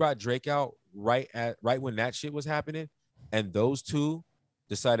 like he brought Drake out right when that shit was happening, and those two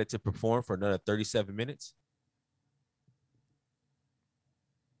decided to perform for another 37 minutes?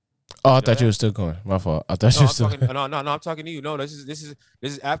 Oh, I thought you were still going. My fault. I thought you were still talking. No, I'm talking to you. No, this is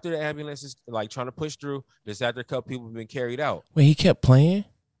after the ambulance is like trying to push through. This after a couple people have been carried out. Wait, he kept playing?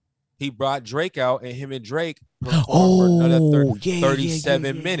 He brought Drake out, and him and Drake performed for another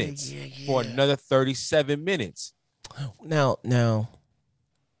 37 minutes. For another 37 minutes. Now, I'm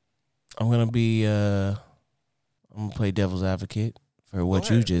gonna play devil's advocate for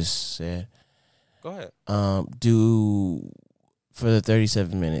what you just said. Go ahead. For the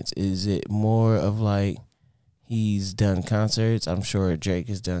 37 minutes, is it more of like he's done concerts? I'm sure Drake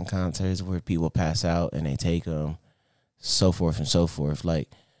has done concerts where people pass out and they take them, so forth and so forth. Like,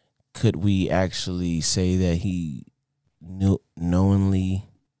 could we actually say that he knowingly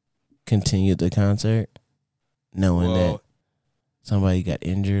continued the concert, knowing that somebody got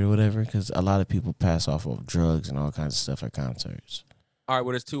injured or whatever? Because a lot of people pass off of drugs and all kinds of stuff at concerts. All right,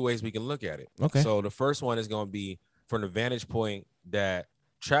 well, there's two ways we can look at it. Okay. So the first one is going to be from the vantage point that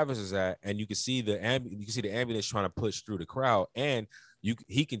Travis is at, and you can see the ambulance trying to push through the crowd, and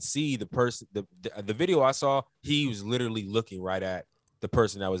he can see the person. The video I saw, he was literally looking right at the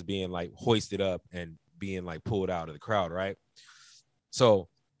person that was being like hoisted up and being like pulled out of the crowd, right? So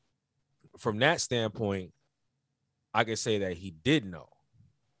from that standpoint, I can say that he did know.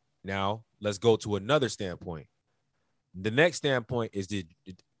 Now let's go to another standpoint. The next standpoint is did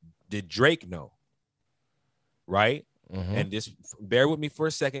Drake know? Right? Mm-hmm. And just bear with me for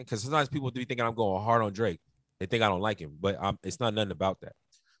a second, because sometimes people do think I'm going hard on Drake. They think I don't like him, but it's not nothing about that.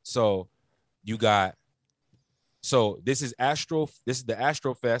 So this is the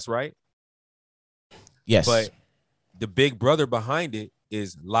Astro Fest, right? Yes. But the big brother behind it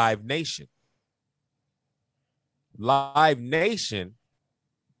is Live Nation. Live Nation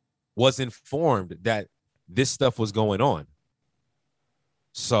was informed that this stuff was going on.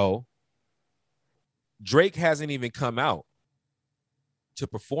 So Drake hasn't even come out to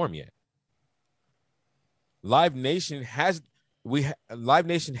perform yet. Live Nation has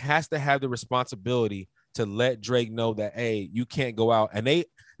to have the responsibility to let Drake know that, hey, you can't go out. And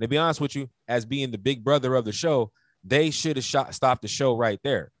to be honest with you, as being the big brother of the show, they should have stopped the show right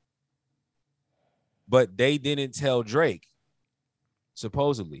there. But they didn't tell Drake,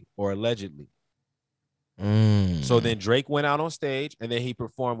 supposedly or allegedly. So then Drake went out on stage, and then he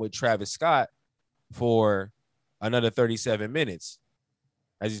performed with Travis Scott for another 37 minutes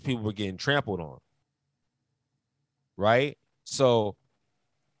as these people were getting trampled on. Right? So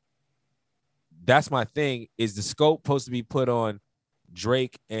that's my thing. Is the scope supposed to be put on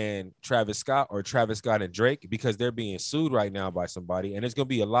Drake and Travis Scott, or Travis Scott and Drake? Because they're being sued right now by somebody, and there's going to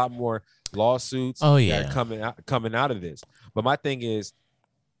be a lot more lawsuits that are coming out of this. But my thing is,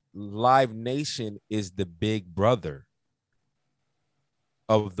 Live Nation is the big brother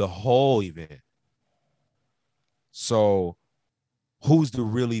of the whole event. So who's to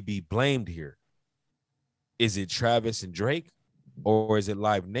really be blamed here? Is it Travis and Drake, or is it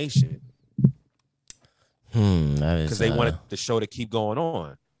Live Nation? That is because they wanted the show to keep going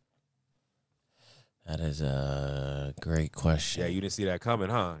on. That is a great question. Yeah, you didn't see that coming,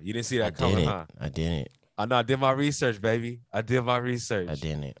 huh? You didn't see that coming, huh? I didn't. I know. I did my research, baby. I did my research. I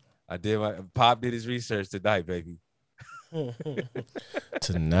didn't. Pop did his research tonight, baby.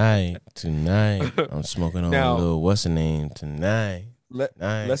 tonight, I'm smoking on a little what's the name tonight.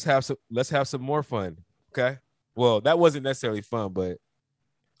 Let's have some more fun. Okay. Well, that wasn't necessarily fun, but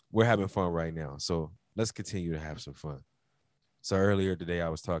we're having fun right now. So let's continue to have some fun. So earlier today, I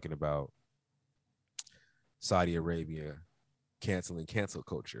was talking about Saudi Arabia canceling cancel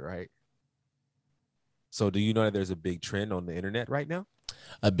culture, right? So do you know that there's a big trend on the internet right now?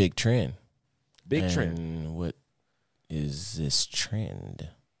 A big trend. Big trend. What is this trend?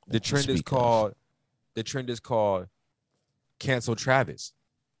 The trend is called cancel Travis.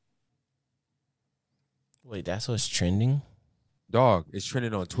 Wait, that's what's trending? Dog, it's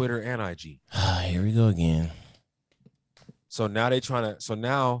trending on Twitter and IG. Here we go again. So now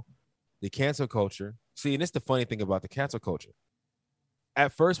now the cancel culture. See, and it's the funny thing about the cancel culture.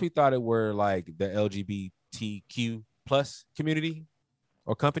 At first, we thought it were like the LGBTQ plus community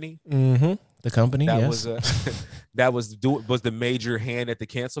or company. Mm-hmm. The company, that yes. was the major hand at the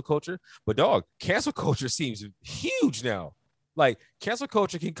cancel culture. But dog, cancel culture seems huge now. Like cancel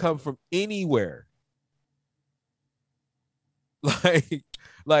culture can come from anywhere.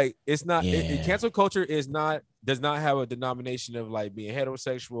 Like it's not cancel culture does not have a denomination of like being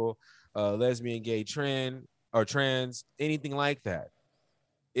heterosexual, lesbian, gay, trans, anything like that.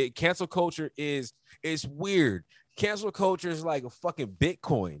 Cancel culture it's weird. Cancel culture is like a fucking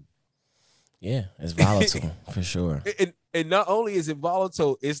Bitcoin. Yeah, it's volatile for sure. And not only is it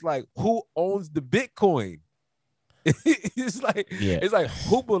volatile, it's like who owns the Bitcoin? It's like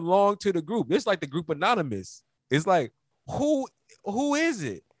who belong to the group? It's like the group anonymous. It's like who is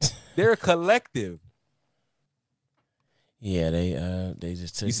it? They're a collective. Yeah, they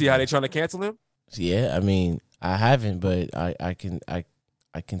just took. You see how they trying to cancel him? Yeah, I mean, I haven't, but I can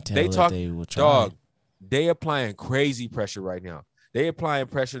tell they will try. Dog, they applying crazy pressure right now. They applying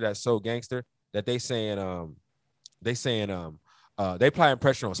pressure that's so gangster that they applying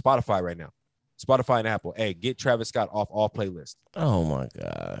pressure on Spotify right now. Spotify and Apple. Hey, get Travis Scott off all playlists. Oh my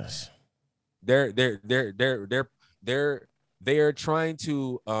gosh. They're trying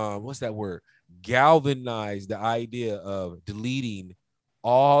to what's that word? Galvanize the idea of deleting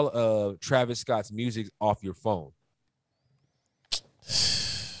all of Travis Scott's music off your phone.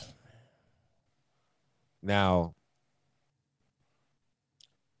 Now,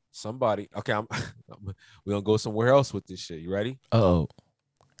 somebody, okay, we're gonna go somewhere else with this shit. You ready? Oh.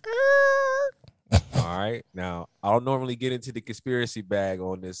 All right. Now, I don't normally get into the conspiracy bag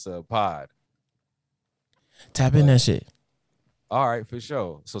on this pod. Tap in that shit. All right, for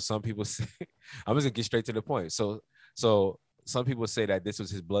sure. So some people say, I'm just gonna get straight to the point. So some people say that this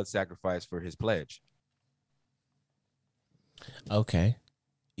was his blood sacrifice for his pledge. Okay.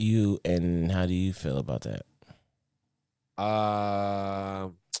 And how do you feel about that?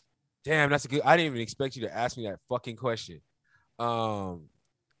 Damn, that's a good. I didn't even expect you to ask me that fucking question. I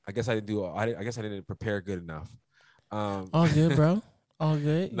guess I didn't prepare good enough. All good, bro. All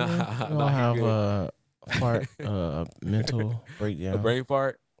good. Nah, you don't have a fart, mental breakdown, a brain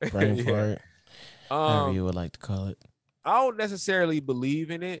fart, brain fart, however you would like to call it. I don't necessarily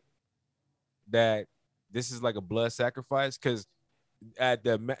believe in it that this is like a blood sacrifice, because at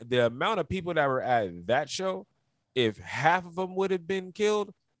the amount of people that were at that show, if half of them would have been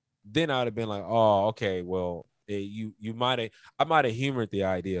killed, then I'd have been like, oh, okay, well, I might have humored the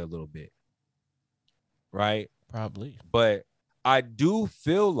idea a little bit, right? Probably. But I do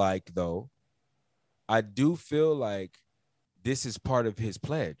feel like this is part of his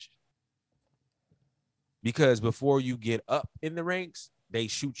pledge, because before you get up in the ranks, they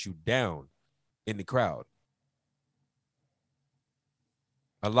shoot you down in the crowd.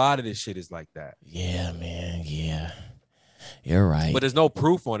 A lot of this shit is like that. Yeah, man. Yeah, you're right. But there's no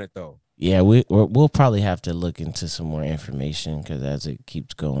proof on it, though. Yeah, we'll probably have to look into some more information, because as it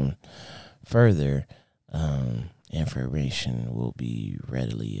keeps going further, information will be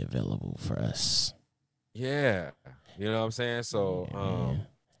readily available for us. Yeah, you know what I'm saying. So, yeah,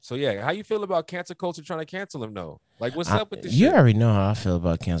 so yeah, how you feel about cancel culture trying to cancel him though? Like, what's up with this? You shit? already know how I feel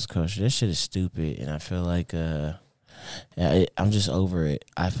about cancel culture. This shit is stupid, and I feel like I'm just over it.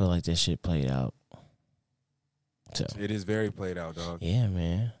 I feel like this shit played out. So it is very played out, dog. Yeah,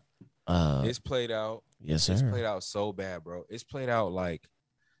 man. It's played out. Yes, sir. It's played out so bad, bro. It's played out like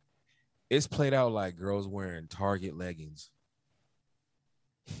girls wearing Target leggings.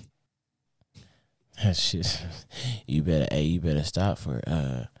 Shit. You better stop for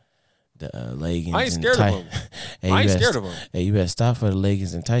the leggings. I ain't scared of them. I ain't scared of them. Hey, you better stop for the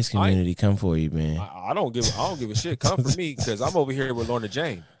leggings and tights community. Come for you, man. I don't give a shit. Come for me because I'm over here with Lorna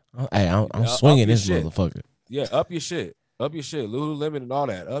Jane. Hey, I'm swinging this motherfucker. Yeah, up your shit. Up your shit. Lululemon and all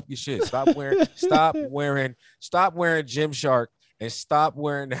that. Up your shit. Stop wearing Gymshark and stop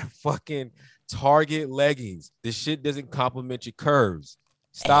wearing that fucking Target leggings. This shit doesn't compliment your curves.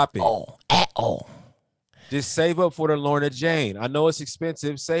 Stop it. At all. Just save up for the Lorna Jane. I know it's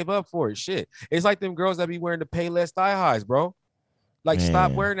expensive. Save up for it. Shit. It's like them girls that be wearing the Payless thigh highs, bro. Like,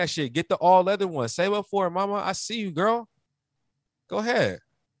 stop wearing that shit. Get the all leather one. Save up for it, mama. I see you, girl. Go ahead.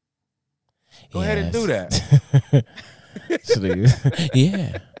 Go ahead and do that.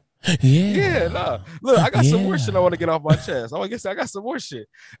 Yeah. Nah. Look, I got some more shit I want to get off my chest. I got some more shit.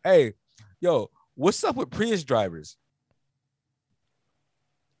 Hey, yo, what's up with Prius drivers?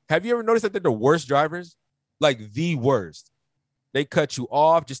 Have you ever noticed that they're the worst drivers? Like the worst. They cut you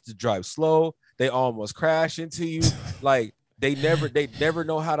off just to drive slow. They almost crash into you. Like they never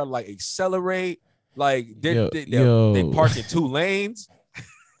know how to like accelerate. Like they park in 2 lanes.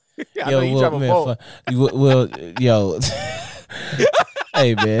 I know you drive a boat. Well, yo.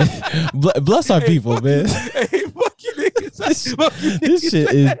 Hey, man. Bless our people, man. Hey, fuck you niggas. This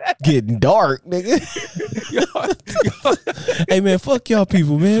shit is getting dark, nigga. Hey, man, fuck y'all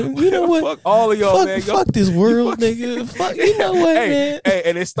people, man. You know what? Fuck all of y'all, man. Fuck this world, nigga. Fuck, you know what, man? Hey,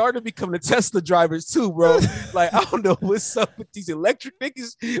 and it started to become the Tesla drivers too, bro. Like, I don't know what's up with these electric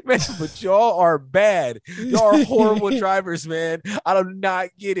niggas, man, but y'all are bad. Y'all are horrible drivers, man. I do not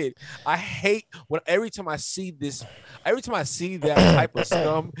get it. I hate when every time I see that type of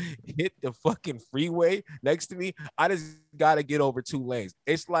scum hit the fucking freeway next to me, I just gotta get over 2 lanes.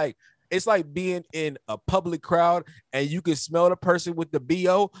 It's like being in a public crowd and you can smell the person with the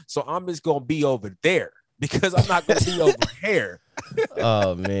BO. So I'm just gonna be over there because I'm not gonna be over here.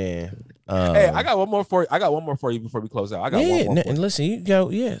 Oh man. Hey, I got one more for you before we close out. I got one more. And listen, you go.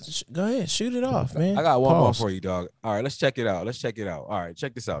 Yeah, go ahead, shoot it off, man. I got one more for you, dog. All right, let's check it out. All right,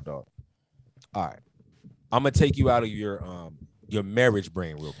 check this out, dog. All right, I'm gonna take you out of your marriage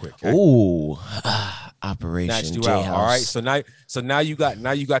brain real quick. Okay? Ooh, Operation you J-House. out. All right, so now you got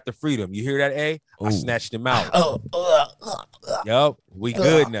the freedom. You hear that, A? Ooh. I snatched him out. Yup, we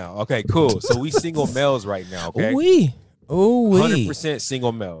good now. Okay, cool. So we single males right now. Okay, 100%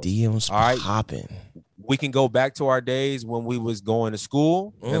 single males. DMs popping. We can go back to our days when we was going to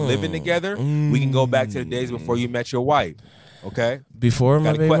school and living together. We can go back to the days before you met your wife. Okay, before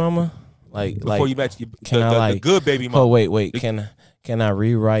my baby mama. Before you met the good baby mama. Oh wait. Can I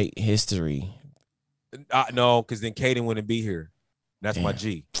rewrite history? No, because then Kaden wouldn't be here. That's my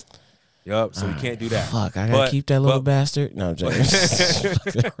G. Yup. So we can't do that. Fuck, I gotta keep that little bastard. No, I'm joking.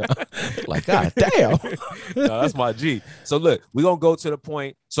 Like, god damn. No, that's my G. So look, we're gonna go to the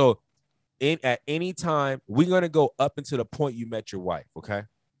point. So at any time, we're gonna go up into the point you met your wife. Okay.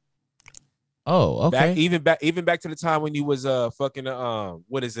 Oh, okay. Even back to the time when you was fucking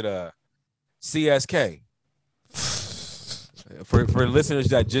what is it, CSK. For listeners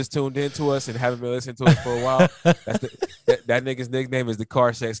that just tuned into us and haven't been listening to us for a while, that nigga's nickname is the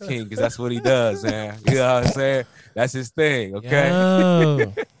Car Sex King because that's what he does, man. You know what I'm saying? That's his thing,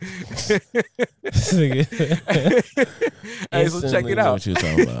 okay? Hey, so check it out. What you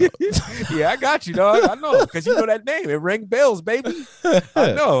talking about? Yeah, I got you, dog. I know, because you know that name. It rang bells, baby.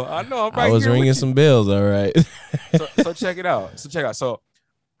 I know. I'm right I was ringing some bells, all right. So check it out. So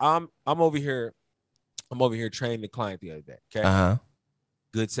I'm over here training the client the other day. Okay.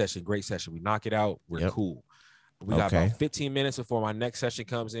 Good session, great session. We knock it out. We're cool. We got about 15 minutes before my next session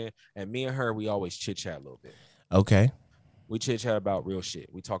comes in, and me and her, we always chit chat a little bit. Okay. We chit chat about real shit.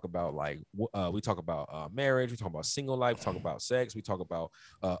 We talk about marriage. We talk about single life. We talk about sex. We talk about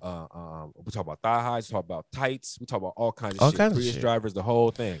thigh highs. We talk about tights. We talk about all kinds of shit. Prius drivers, the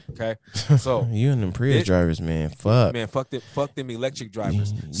whole thing. Okay. So you and them Prius drivers, man. Fuck them electric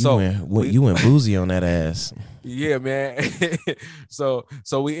drivers. You went boozy on that ass. Yeah, man. So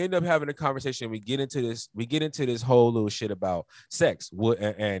we end up having a conversation. We get into this whole little shit about sex.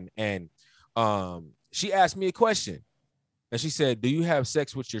 And she asked me a question. And she said, do you have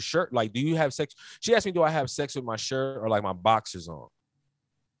sex with your shirt? Like, do you have sex? She asked me, do I have sex with my shirt or like my boxers on?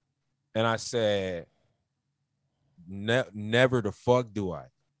 And I said, never the fuck do I.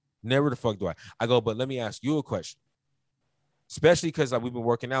 Never the fuck do I. I go, but let me ask you a question. Especially because we've been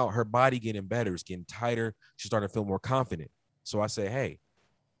working out, her body getting better. It's getting tighter. She's starting to feel more confident. So I say, hey,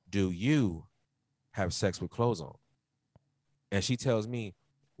 do you have sex with clothes on? And she tells me,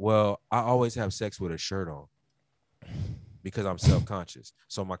 well, I always have sex with a shirt on because I'm self-conscious.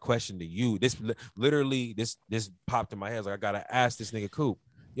 So my question to you, this literally, this popped in my head. Like, I gotta ask this nigga Coop,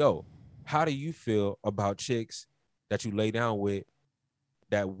 yo, how do you feel about chicks that you lay down with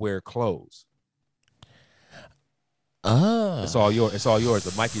that wear clothes? It's all yours. It's all yours.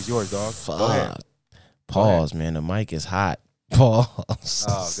 The mic is yours, dog. Go ahead. Pause, man. The mic is hot. Pause.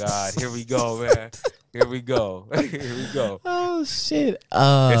 Oh God, here we go, man. Here we go. Here we go. Oh shit.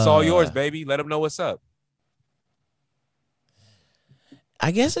 It's all yours, baby. Let them know what's up.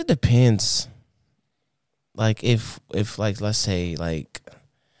 I guess it depends. Like if like, let's say, like,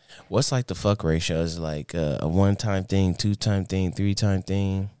 what's like the fuck ratio? Is like a 1-time thing, 2-time thing, 3-time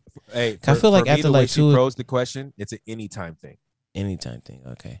thing? Hey, I feel like after like two, pros the question, it's an anytime thing. Anytime thing.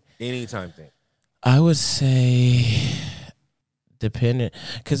 Okay. Anytime thing. I would say dependent,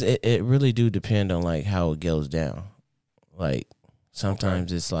 because it really do depend on like how it goes down. Like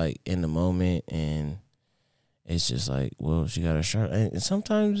sometimes it's like in the moment and it's just like, well, she got a shirt, and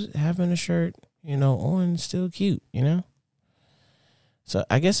sometimes having a shirt, on is still cute, So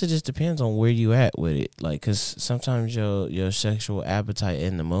I guess it just depends on where you at with it. Like, cause sometimes your sexual appetite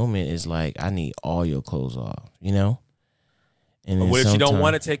in the moment is like, I need all your clothes off, And but what if she don't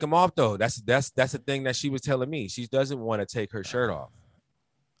want to take them off though? That's the thing that she was telling me. She doesn't want to take her shirt off.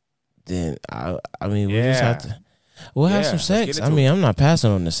 Then I mean, we just have to. We'll have some sex. I mean, I'm not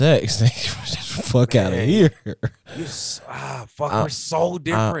passing on the sex. Just fuck out of here. We're so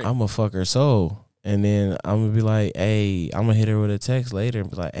different. I'm a fuck her soul. And then I'm gonna be like, hey, I'm gonna hit her with a text later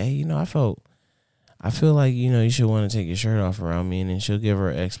and be like, hey, I feel like, you should want to take your shirt off around me. And then she'll give her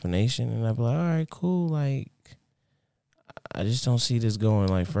an explanation. And I'll be like, all right, cool. Like, I just don't see this going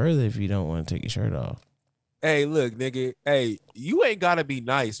like further if you don't want to take your shirt off. Hey, look, nigga. Hey, you ain't gotta be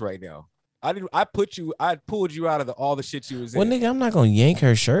nice right now. I pulled you out of all the shit you was in. Well, nigga, I'm not gonna yank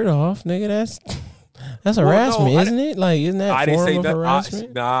her shirt off, nigga. That's harassment, isn't it? Like, isn't that form of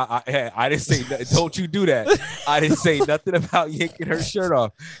harassment? I didn't say that. Don't you do that. I didn't say nothing about yanking her shirt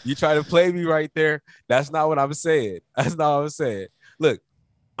off. You try to play me right there. That's not what I'm saying. That's not what I'm saying. Look,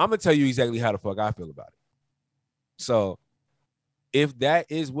 I'm gonna tell you exactly how the fuck I feel about it. So, if that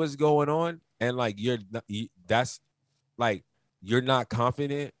is what's going on, and like you're not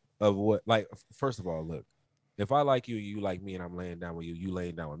confident of what, like, first of all, look, if I like you, you like me, and I'm laying down with you, you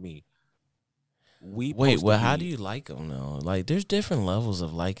laying down with me. How do you like them though? Like, there's different levels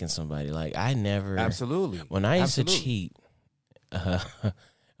of liking somebody. Like, I never absolutely when I used to cheat, I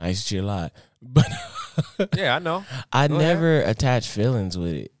used to cheat a lot, but yeah, I know. I never attached feelings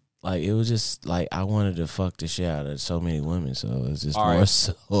with it. Like, it was just like I wanted to fuck the shit out of so many women, so it was just all more right.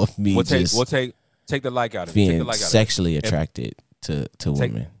 So of me. We'll take the like out of it. Being sexually attracted to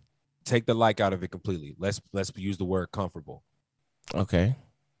women. Take the like out of it completely. Let's use the word comfortable. Okay.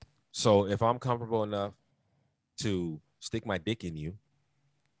 So if I'm comfortable enough to stick my dick in you,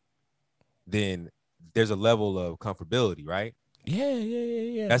 then there's a level of comfortability, right?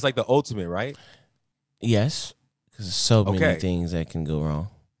 Yeah. That's like the ultimate, right? Yes, because there's so many things that can go wrong.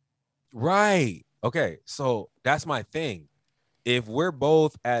 Right. Okay. So that's my thing. If we're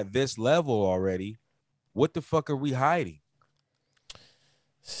both at this level already, what the fuck are we hiding?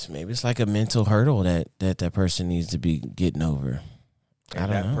 Maybe it's like a mental hurdle that person needs to be getting over.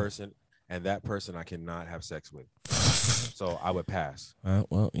 And that person I cannot have sex with. So I would pass.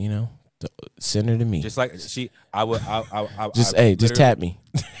 Well, send her to me. Just like I would just tap me.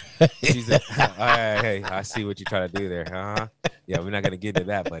 She's like, hey, I see what you're trying to do there. Yeah, we're not gonna get into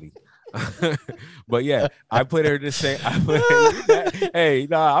that, buddy. But yeah, I put her to say, hey,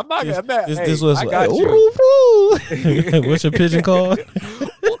 nah, I'm not gonna. This was I got you. What's your pigeon called?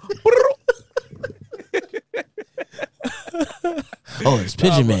 Oh, it's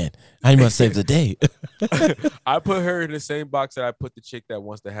Pigeon Man. I must save the day. I put her in the same box that I put the chick that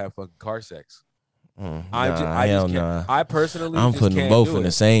wants to have fucking car sex. I personally, I'm putting them both in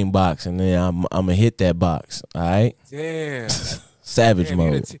the same box, and then I'm gonna hit that box. All right. Damn. Savage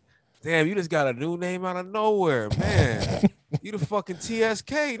mode. Damn, you just got a new name out of nowhere, man. You the fucking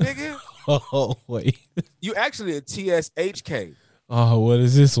TSK, nigga. Oh wait. You actually a TSHK. Oh, what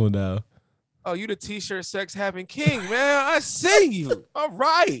is this one now? Oh, you the t-shirt sex having king, man. I see you. All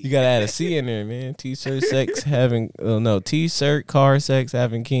right. You gotta add a C in there, man. T-shirt sex having T-shirt car sex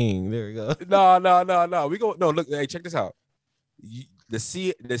having king. There we go. No. We go. No, look, hey, check this out. The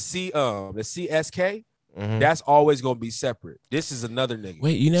CSK, that's always gonna be separate. This is another nigga.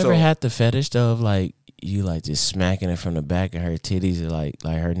 Wait, you never had the fetish though of like you like just smacking it from the back of her titties, or like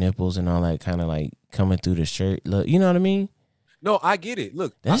her nipples and all that, kind of like coming through the shirt. Look, you know what I mean? No, I get it.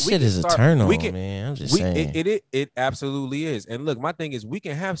 Look, That we shit can is a start. turn We on, can. man. I'm just We saying. it absolutely is. And look, my thing is, we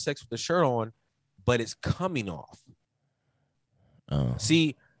can have sex with the shirt on, but it's coming off. Oh,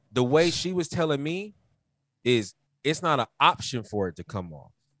 See, the way she was telling me is it's not an option for it to come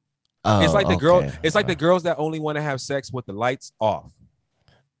off. It's like the girl. Okay. It's like the girls that only want to have sex with the lights off.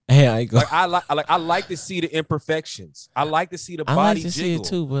 Hey, I go. I like to see the imperfections. I like to see the I like body to see jiggle. it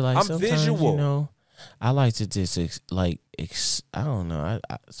too, but like I'm sometimes, visual. I like to just I don't know.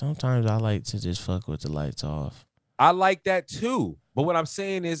 Sometimes I like to just fuck with the lights off. I like that too. But what I'm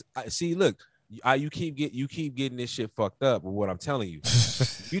saying is, see, look, you keep getting this shit fucked up. But what I'm telling you,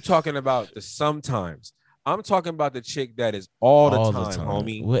 you talking about the sometimes. I'm talking about the chick that is all the All the time, time.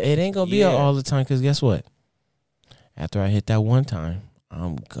 homie. Well, it ain't gonna be Yeah. all the time, because guess what? After I hit that one time,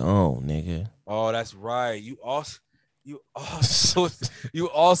 I'm gone, nigga. Oh, that's right. You also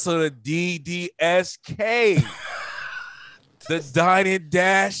the DDSK. The Dine and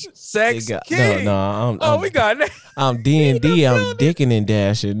Dash Sex King. No, we got that. I'm D&D. I'm dicking and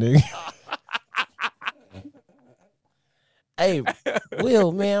dashing, nigga. Hey,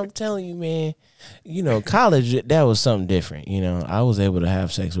 Will, man, I'm telling you, man. College, that was something different. I was able to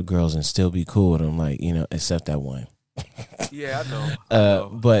have sex with girls and still be cool with them, like, except that one. Yeah, I know.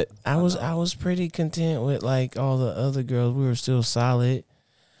 But I was pretty content with like all the other girls. We were still solid.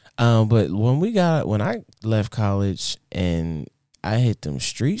 But when I left college and I hit them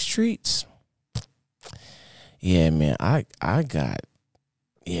streets, yeah, man, I got,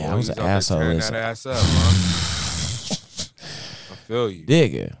 I was an asshole. Tearing that ass up, huh? I feel you,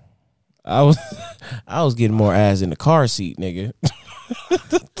 nigga. I was getting more ass in the car seat, nigga.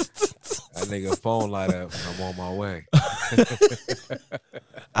 That nigga phone light up. I'm on my way.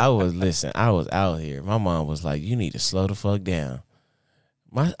 I was out here. My mom was like, "You need to slow the fuck down."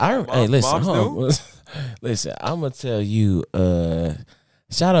 Hey, listen, listen. I'm gonna tell you.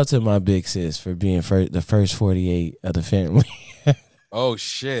 Shout out to my big sis for being the first 48 of the family. Oh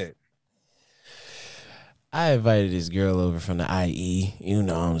shit! I invited this girl over from the IE. You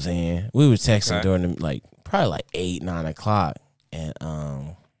know what I'm saying? We were texting during the probably like 8, 9 o'clock, and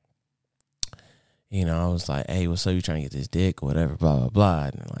I was like, "Hey, what's up? You trying to get this dick or whatever?" Blah blah blah.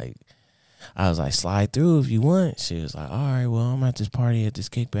 And I was like, "Slide through if you want." She was like, "All right, well, I'm at this party at this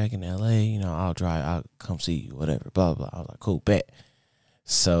kickback in LA. I'll drive. I'll come see you. Whatever." Blah blah. I was like, "Cool, bet."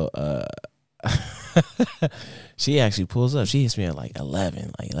 So she actually pulls up. She hits me at like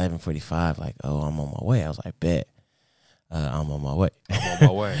 11:45. Like, "Oh, I'm on my way." I was like, "Bet." I'm on my way. I'm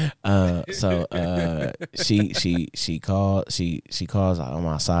on my way. So she calls on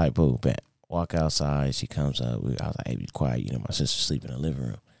my side. Boom, bet. Walk outside. She comes up. I was like, "Hey, be quiet." My sister's sleeping in the living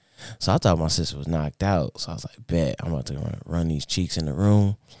room. So I thought my sister was knocked out. So I was like, "Bet, I'm about to run these cheeks in the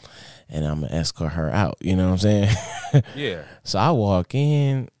room, and I'm gonna escort her out." You know what I'm saying? Yeah. So I walk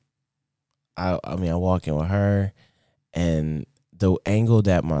in. I walk in with her, and the angle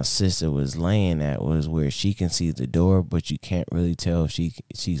that my sister was laying at was where she can see the door, but you can't really tell if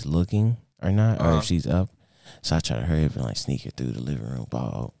she's looking or not, or if she's up. So I try to hurry up and sneak her through the living room,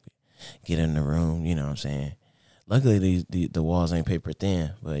 get in the room. You know what I'm saying? Luckily, the walls ain't paper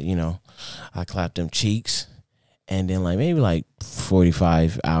thin, but I clapped them cheeks, and then maybe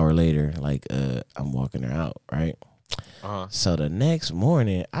 45 hour later, I'm walking her out, right? So the next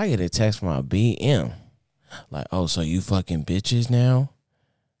morning, I get a text from my BM, like, "Oh, so you fucking bitches now?"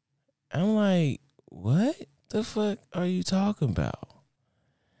 I'm like, "What the fuck are you talking about?"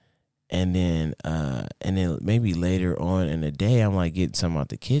 And then maybe later on in the day, I'm getting something out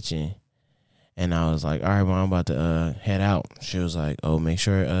the kitchen. And I was like, "All right, Mom, I'm about to head out." She was like, "Oh, make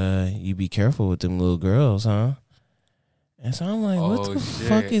sure you be careful with them little girls, huh?" And so I'm like, what the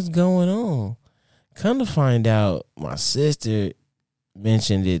fuck is going on? Come to find out, my sister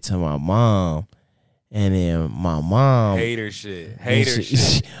mentioned it to my mom. And then my mom... Hater shit.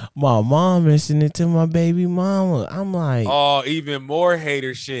 My mom mentioned it to my baby mama. I'm like... Oh, even more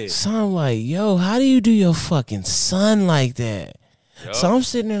hater shit. So I'm like, yo, how do you do your fucking son like that? Yep. So I'm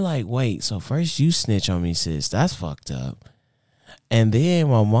sitting there like, wait, so first you snitch on me, sis. That's fucked up. And then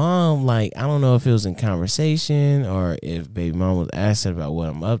my mom, I don't know if it was in conversation or if baby mom was asking about what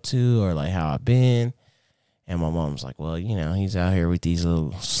I'm up to or how I've been. And my mom's like, well, he's out here with these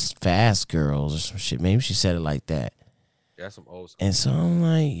little fast girls or some shit. Maybe she said it like that. That's some old school. And so I'm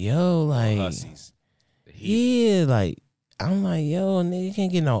like, yo, hussies. Yeah, I'm like, yo, nigga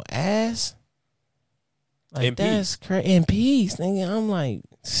can't get no ass. That's crazy. In peace, nigga. I'm like,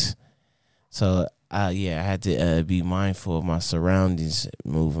 so I had to be mindful of my surroundings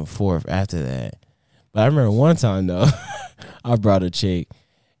moving forth after that. But I remember one time though, I brought a chick,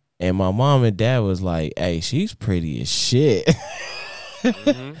 And my mom and dad was like, "Hey, she's pretty as shit."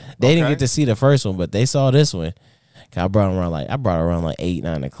 Mm-hmm. They didn't get to see the first one, but they saw this one. I brought her around like 8,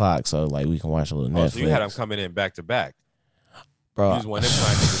 9 o'clock, so like we can watch a little Netflix. So you had them coming in back to back, bro. You just want them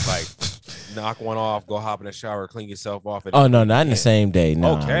trying to just like knock one off, go hop in the shower, clean yourself off. Oh no, not in the same day.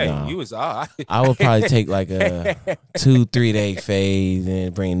 No, okay, no. you was I would probably take like a 2-3 day phase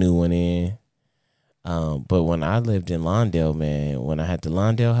and bring a new one in. But when I lived in Lawndale, man, when I had the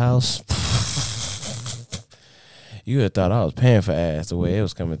Lawndale house, you would have thought I was paying for ass the way it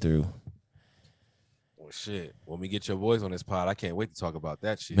was coming through. Well, shit. When we get your boys on this pod, I can't wait to talk about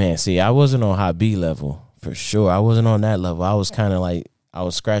that shit. Man, see, I wasn't on high B level for sure. I wasn't on that level. I was kind of like I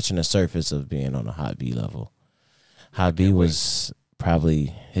was scratching the surface of being on a high B level. High B was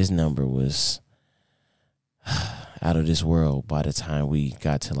probably his number was out of this world by the time we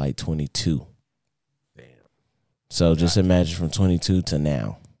got to like 22. Damn. So just imagine from 22 to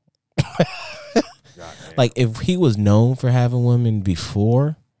now. Like if he was known for having women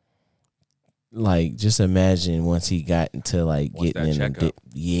before, like just imagine once he got into like once getting in checkup.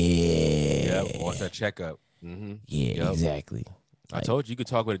 Yeah, once that checkup. Mm-hmm. Yeah, yep. Exactly. I told you could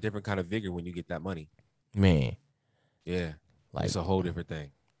talk with a different kind of vigor when you get that money. Man. Yeah. Like it's a whole different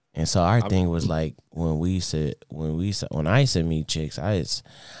thing. And so our thing was like when I used to meet chicks, I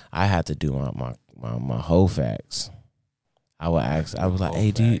had to do my whole facts. I would ask. I was like,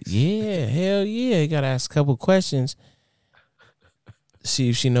 "Hey, hell yeah!" You gotta ask a couple questions. See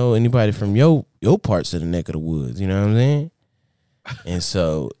if she know anybody from your parts of the neck of the woods. You know what I'm saying? And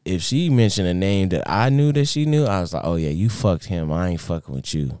so if she mentioned a name that I knew that she knew, I was like, "Oh yeah, you fucked him. I ain't fucking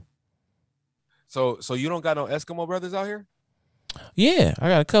with you." So you don't got no Eskimo brothers out here? Yeah, I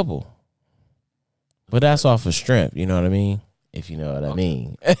got a couple, but that's off of strength. You know what I mean? If you know what I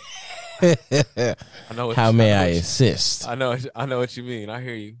mean. I know. How may I assist? I know what you mean. I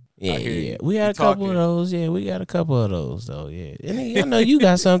hear you. Yeah, I hear you. We got a couple of those. Yeah, we got a couple of those though. Yeah, and I know you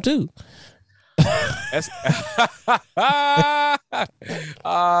got some too. Just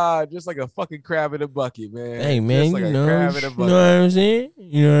like a fucking crab in a bucket, man. Hey man, just like you know what I'm saying?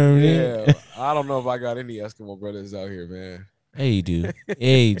 Yeah, I don't know if I got any Eskimo brothers out here, man. Hey, you do.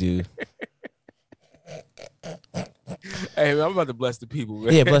 Yeah, you do. Hey, man, I'm about to bless the people,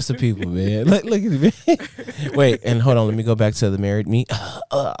 man. Yeah, bless the people, man. Look at me. Wait, and hold on. Let me go back to the married me.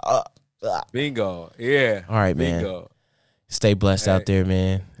 Bingo. Yeah. All right, man. Bingo. Stay blessed out there,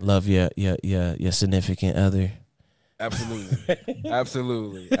 man. Love your significant other. Absolutely.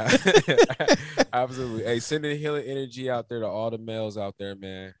 Absolutely. Absolutely. Hey, sending healing energy out there to all the males out there,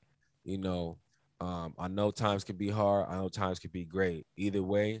 man. You know, I know times can be hard. I know times can be great. Either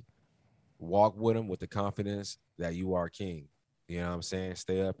way, walk with them with the confidence that you are king. You know what I'm saying?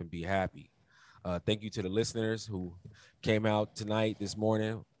 Stay up and be happy. Thank you to the listeners who came out tonight, this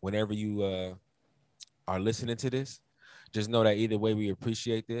morning, whenever you are listening to this. Just know that either way, we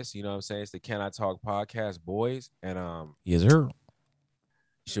appreciate this. You know what I'm saying? It's the Can I Talk podcast, boys. And yes, sir.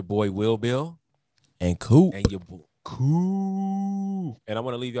 It's your boy Will Bill. And Coop. And your boy Coop. And I'm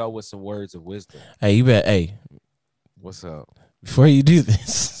gonna leave y'all with some words of wisdom. Hey, you bet. Hey. What's up? Before you do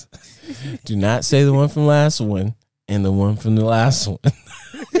this, do not say the one from last one and the one from the last one.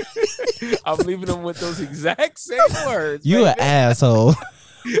 I'm leaving them with those exact same words. You an asshole.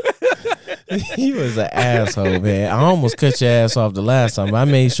 You was an asshole, man. I almost cut your ass off the last time, but I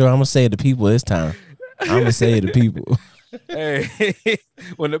made sure I'm gonna say it to people this time. I'm gonna say it to people. Hey,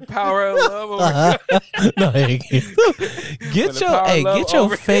 when the power of love no, get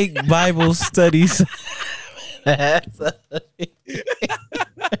your fake Bible studies.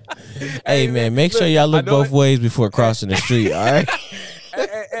 Hey man, make sure y'all look both ways before crossing the street. All right.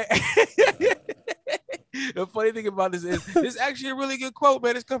 The funny thing about this is this actually a really good quote,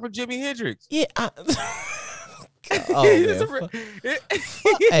 man. It's come from Jimi Hendrix. Yeah. Man.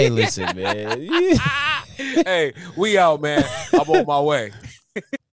 Hey, listen, man. Hey, we out, man. I'm on my way.